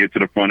shots, but they get to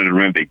the front of the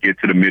rim, they get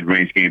to the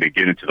mid-range game, they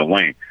get into the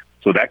lane.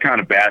 So that kind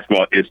of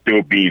basketball is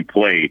still being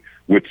played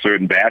with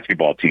certain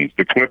basketball teams.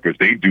 The Clippers,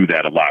 they do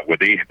that a lot, where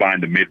they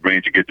find the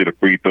mid-range to get to the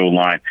free throw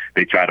line.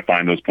 They try to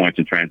find those points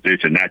in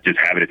transition, not just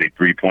have it as a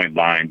three-point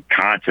line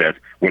contest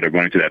where they're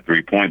running to that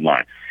three-point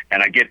line.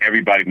 And I get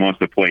everybody wants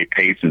to play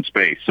pace and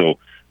space. So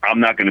I'm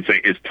not going to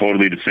say it's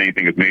totally the same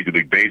thing as Major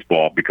League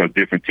Baseball, because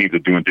different teams are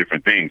doing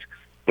different things.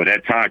 But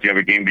at times, you have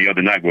a game the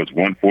other night where it's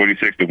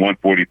 146 to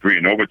 143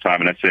 in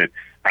overtime, and I said,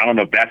 I don't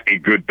know if that's a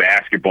good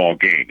basketball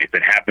game. If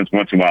it happens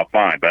once in a while,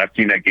 fine. But I've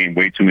seen that game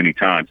way too many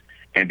times,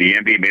 and the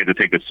NBA may have to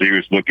take a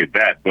serious look at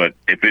that. But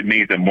if it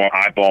means that more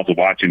eyeballs are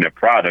watching their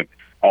product,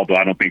 although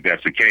I don't think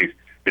that's the case,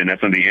 then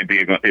that's something the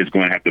NBA is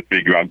going to have to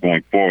figure out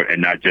going forward,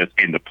 and not just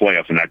in the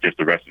playoffs and not just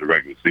the rest of the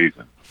regular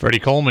season. Freddie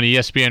Coleman,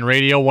 ESPN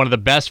Radio, one of the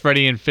best.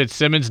 Freddie and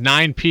Fitzsimmons,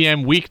 9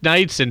 p.m.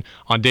 weeknights, and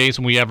on days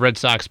when we have Red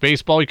Sox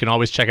baseball, you can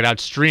always check it out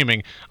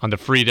streaming on the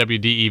free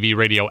WDEV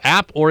Radio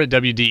app or at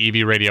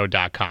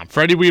WDEVradio.com.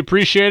 Freddie, we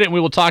appreciate it, and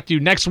we will talk to you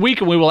next week,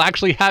 and we will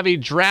actually have a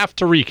draft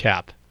to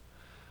recap.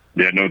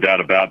 Yeah, no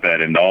doubt about that,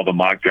 and all the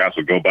mock drafts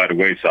will go by the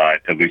wayside,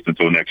 at least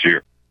until next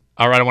year.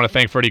 All right, I want to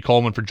thank Freddie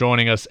Coleman for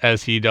joining us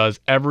as he does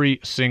every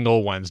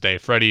single Wednesday.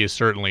 Freddie is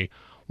certainly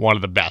one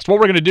of the best. What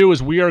we're going to do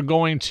is we are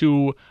going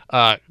to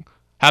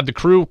have the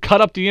crew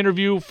cut up the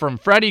interview from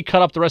Freddie,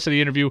 cut up the rest of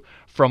the interview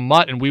from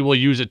Mutt, and we will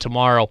use it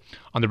tomorrow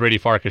on the Brady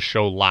Farkas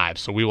Show live.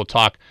 So we will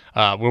talk,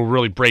 we'll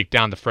really break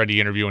down the Freddie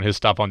interview and his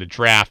stuff on the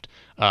draft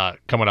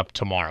coming up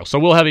tomorrow. So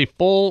we'll have a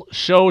full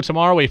show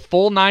tomorrow, a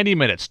full 90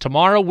 minutes.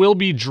 Tomorrow will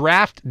be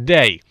draft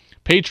day.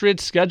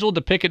 Patriots scheduled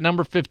to pick at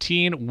number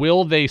 15.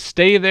 Will they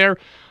stay there?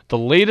 The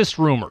latest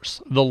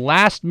rumors, the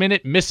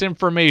last-minute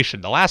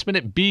misinformation, the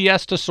last-minute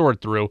BS to sort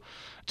through.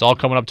 It's all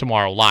coming up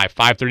tomorrow live,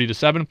 5:30 to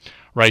 7,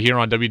 right here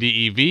on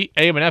WDEV,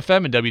 AM and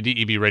FM, and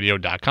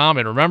WDEVradio.com.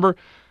 And remember,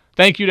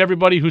 thank you to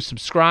everybody who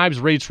subscribes,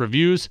 rates,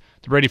 reviews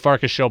the Brady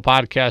Farkas Show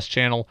podcast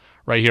channel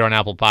right here on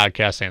Apple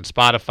Podcasts and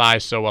Spotify.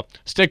 So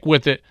stick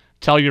with it.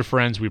 Tell your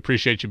friends. We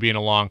appreciate you being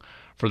along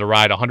for the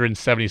ride.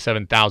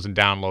 177,000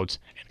 downloads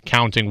and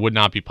counting would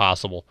not be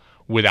possible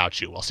without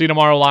you. I'll see you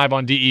tomorrow live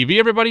on DEV,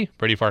 everybody.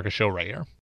 Brady Farkas Show right here.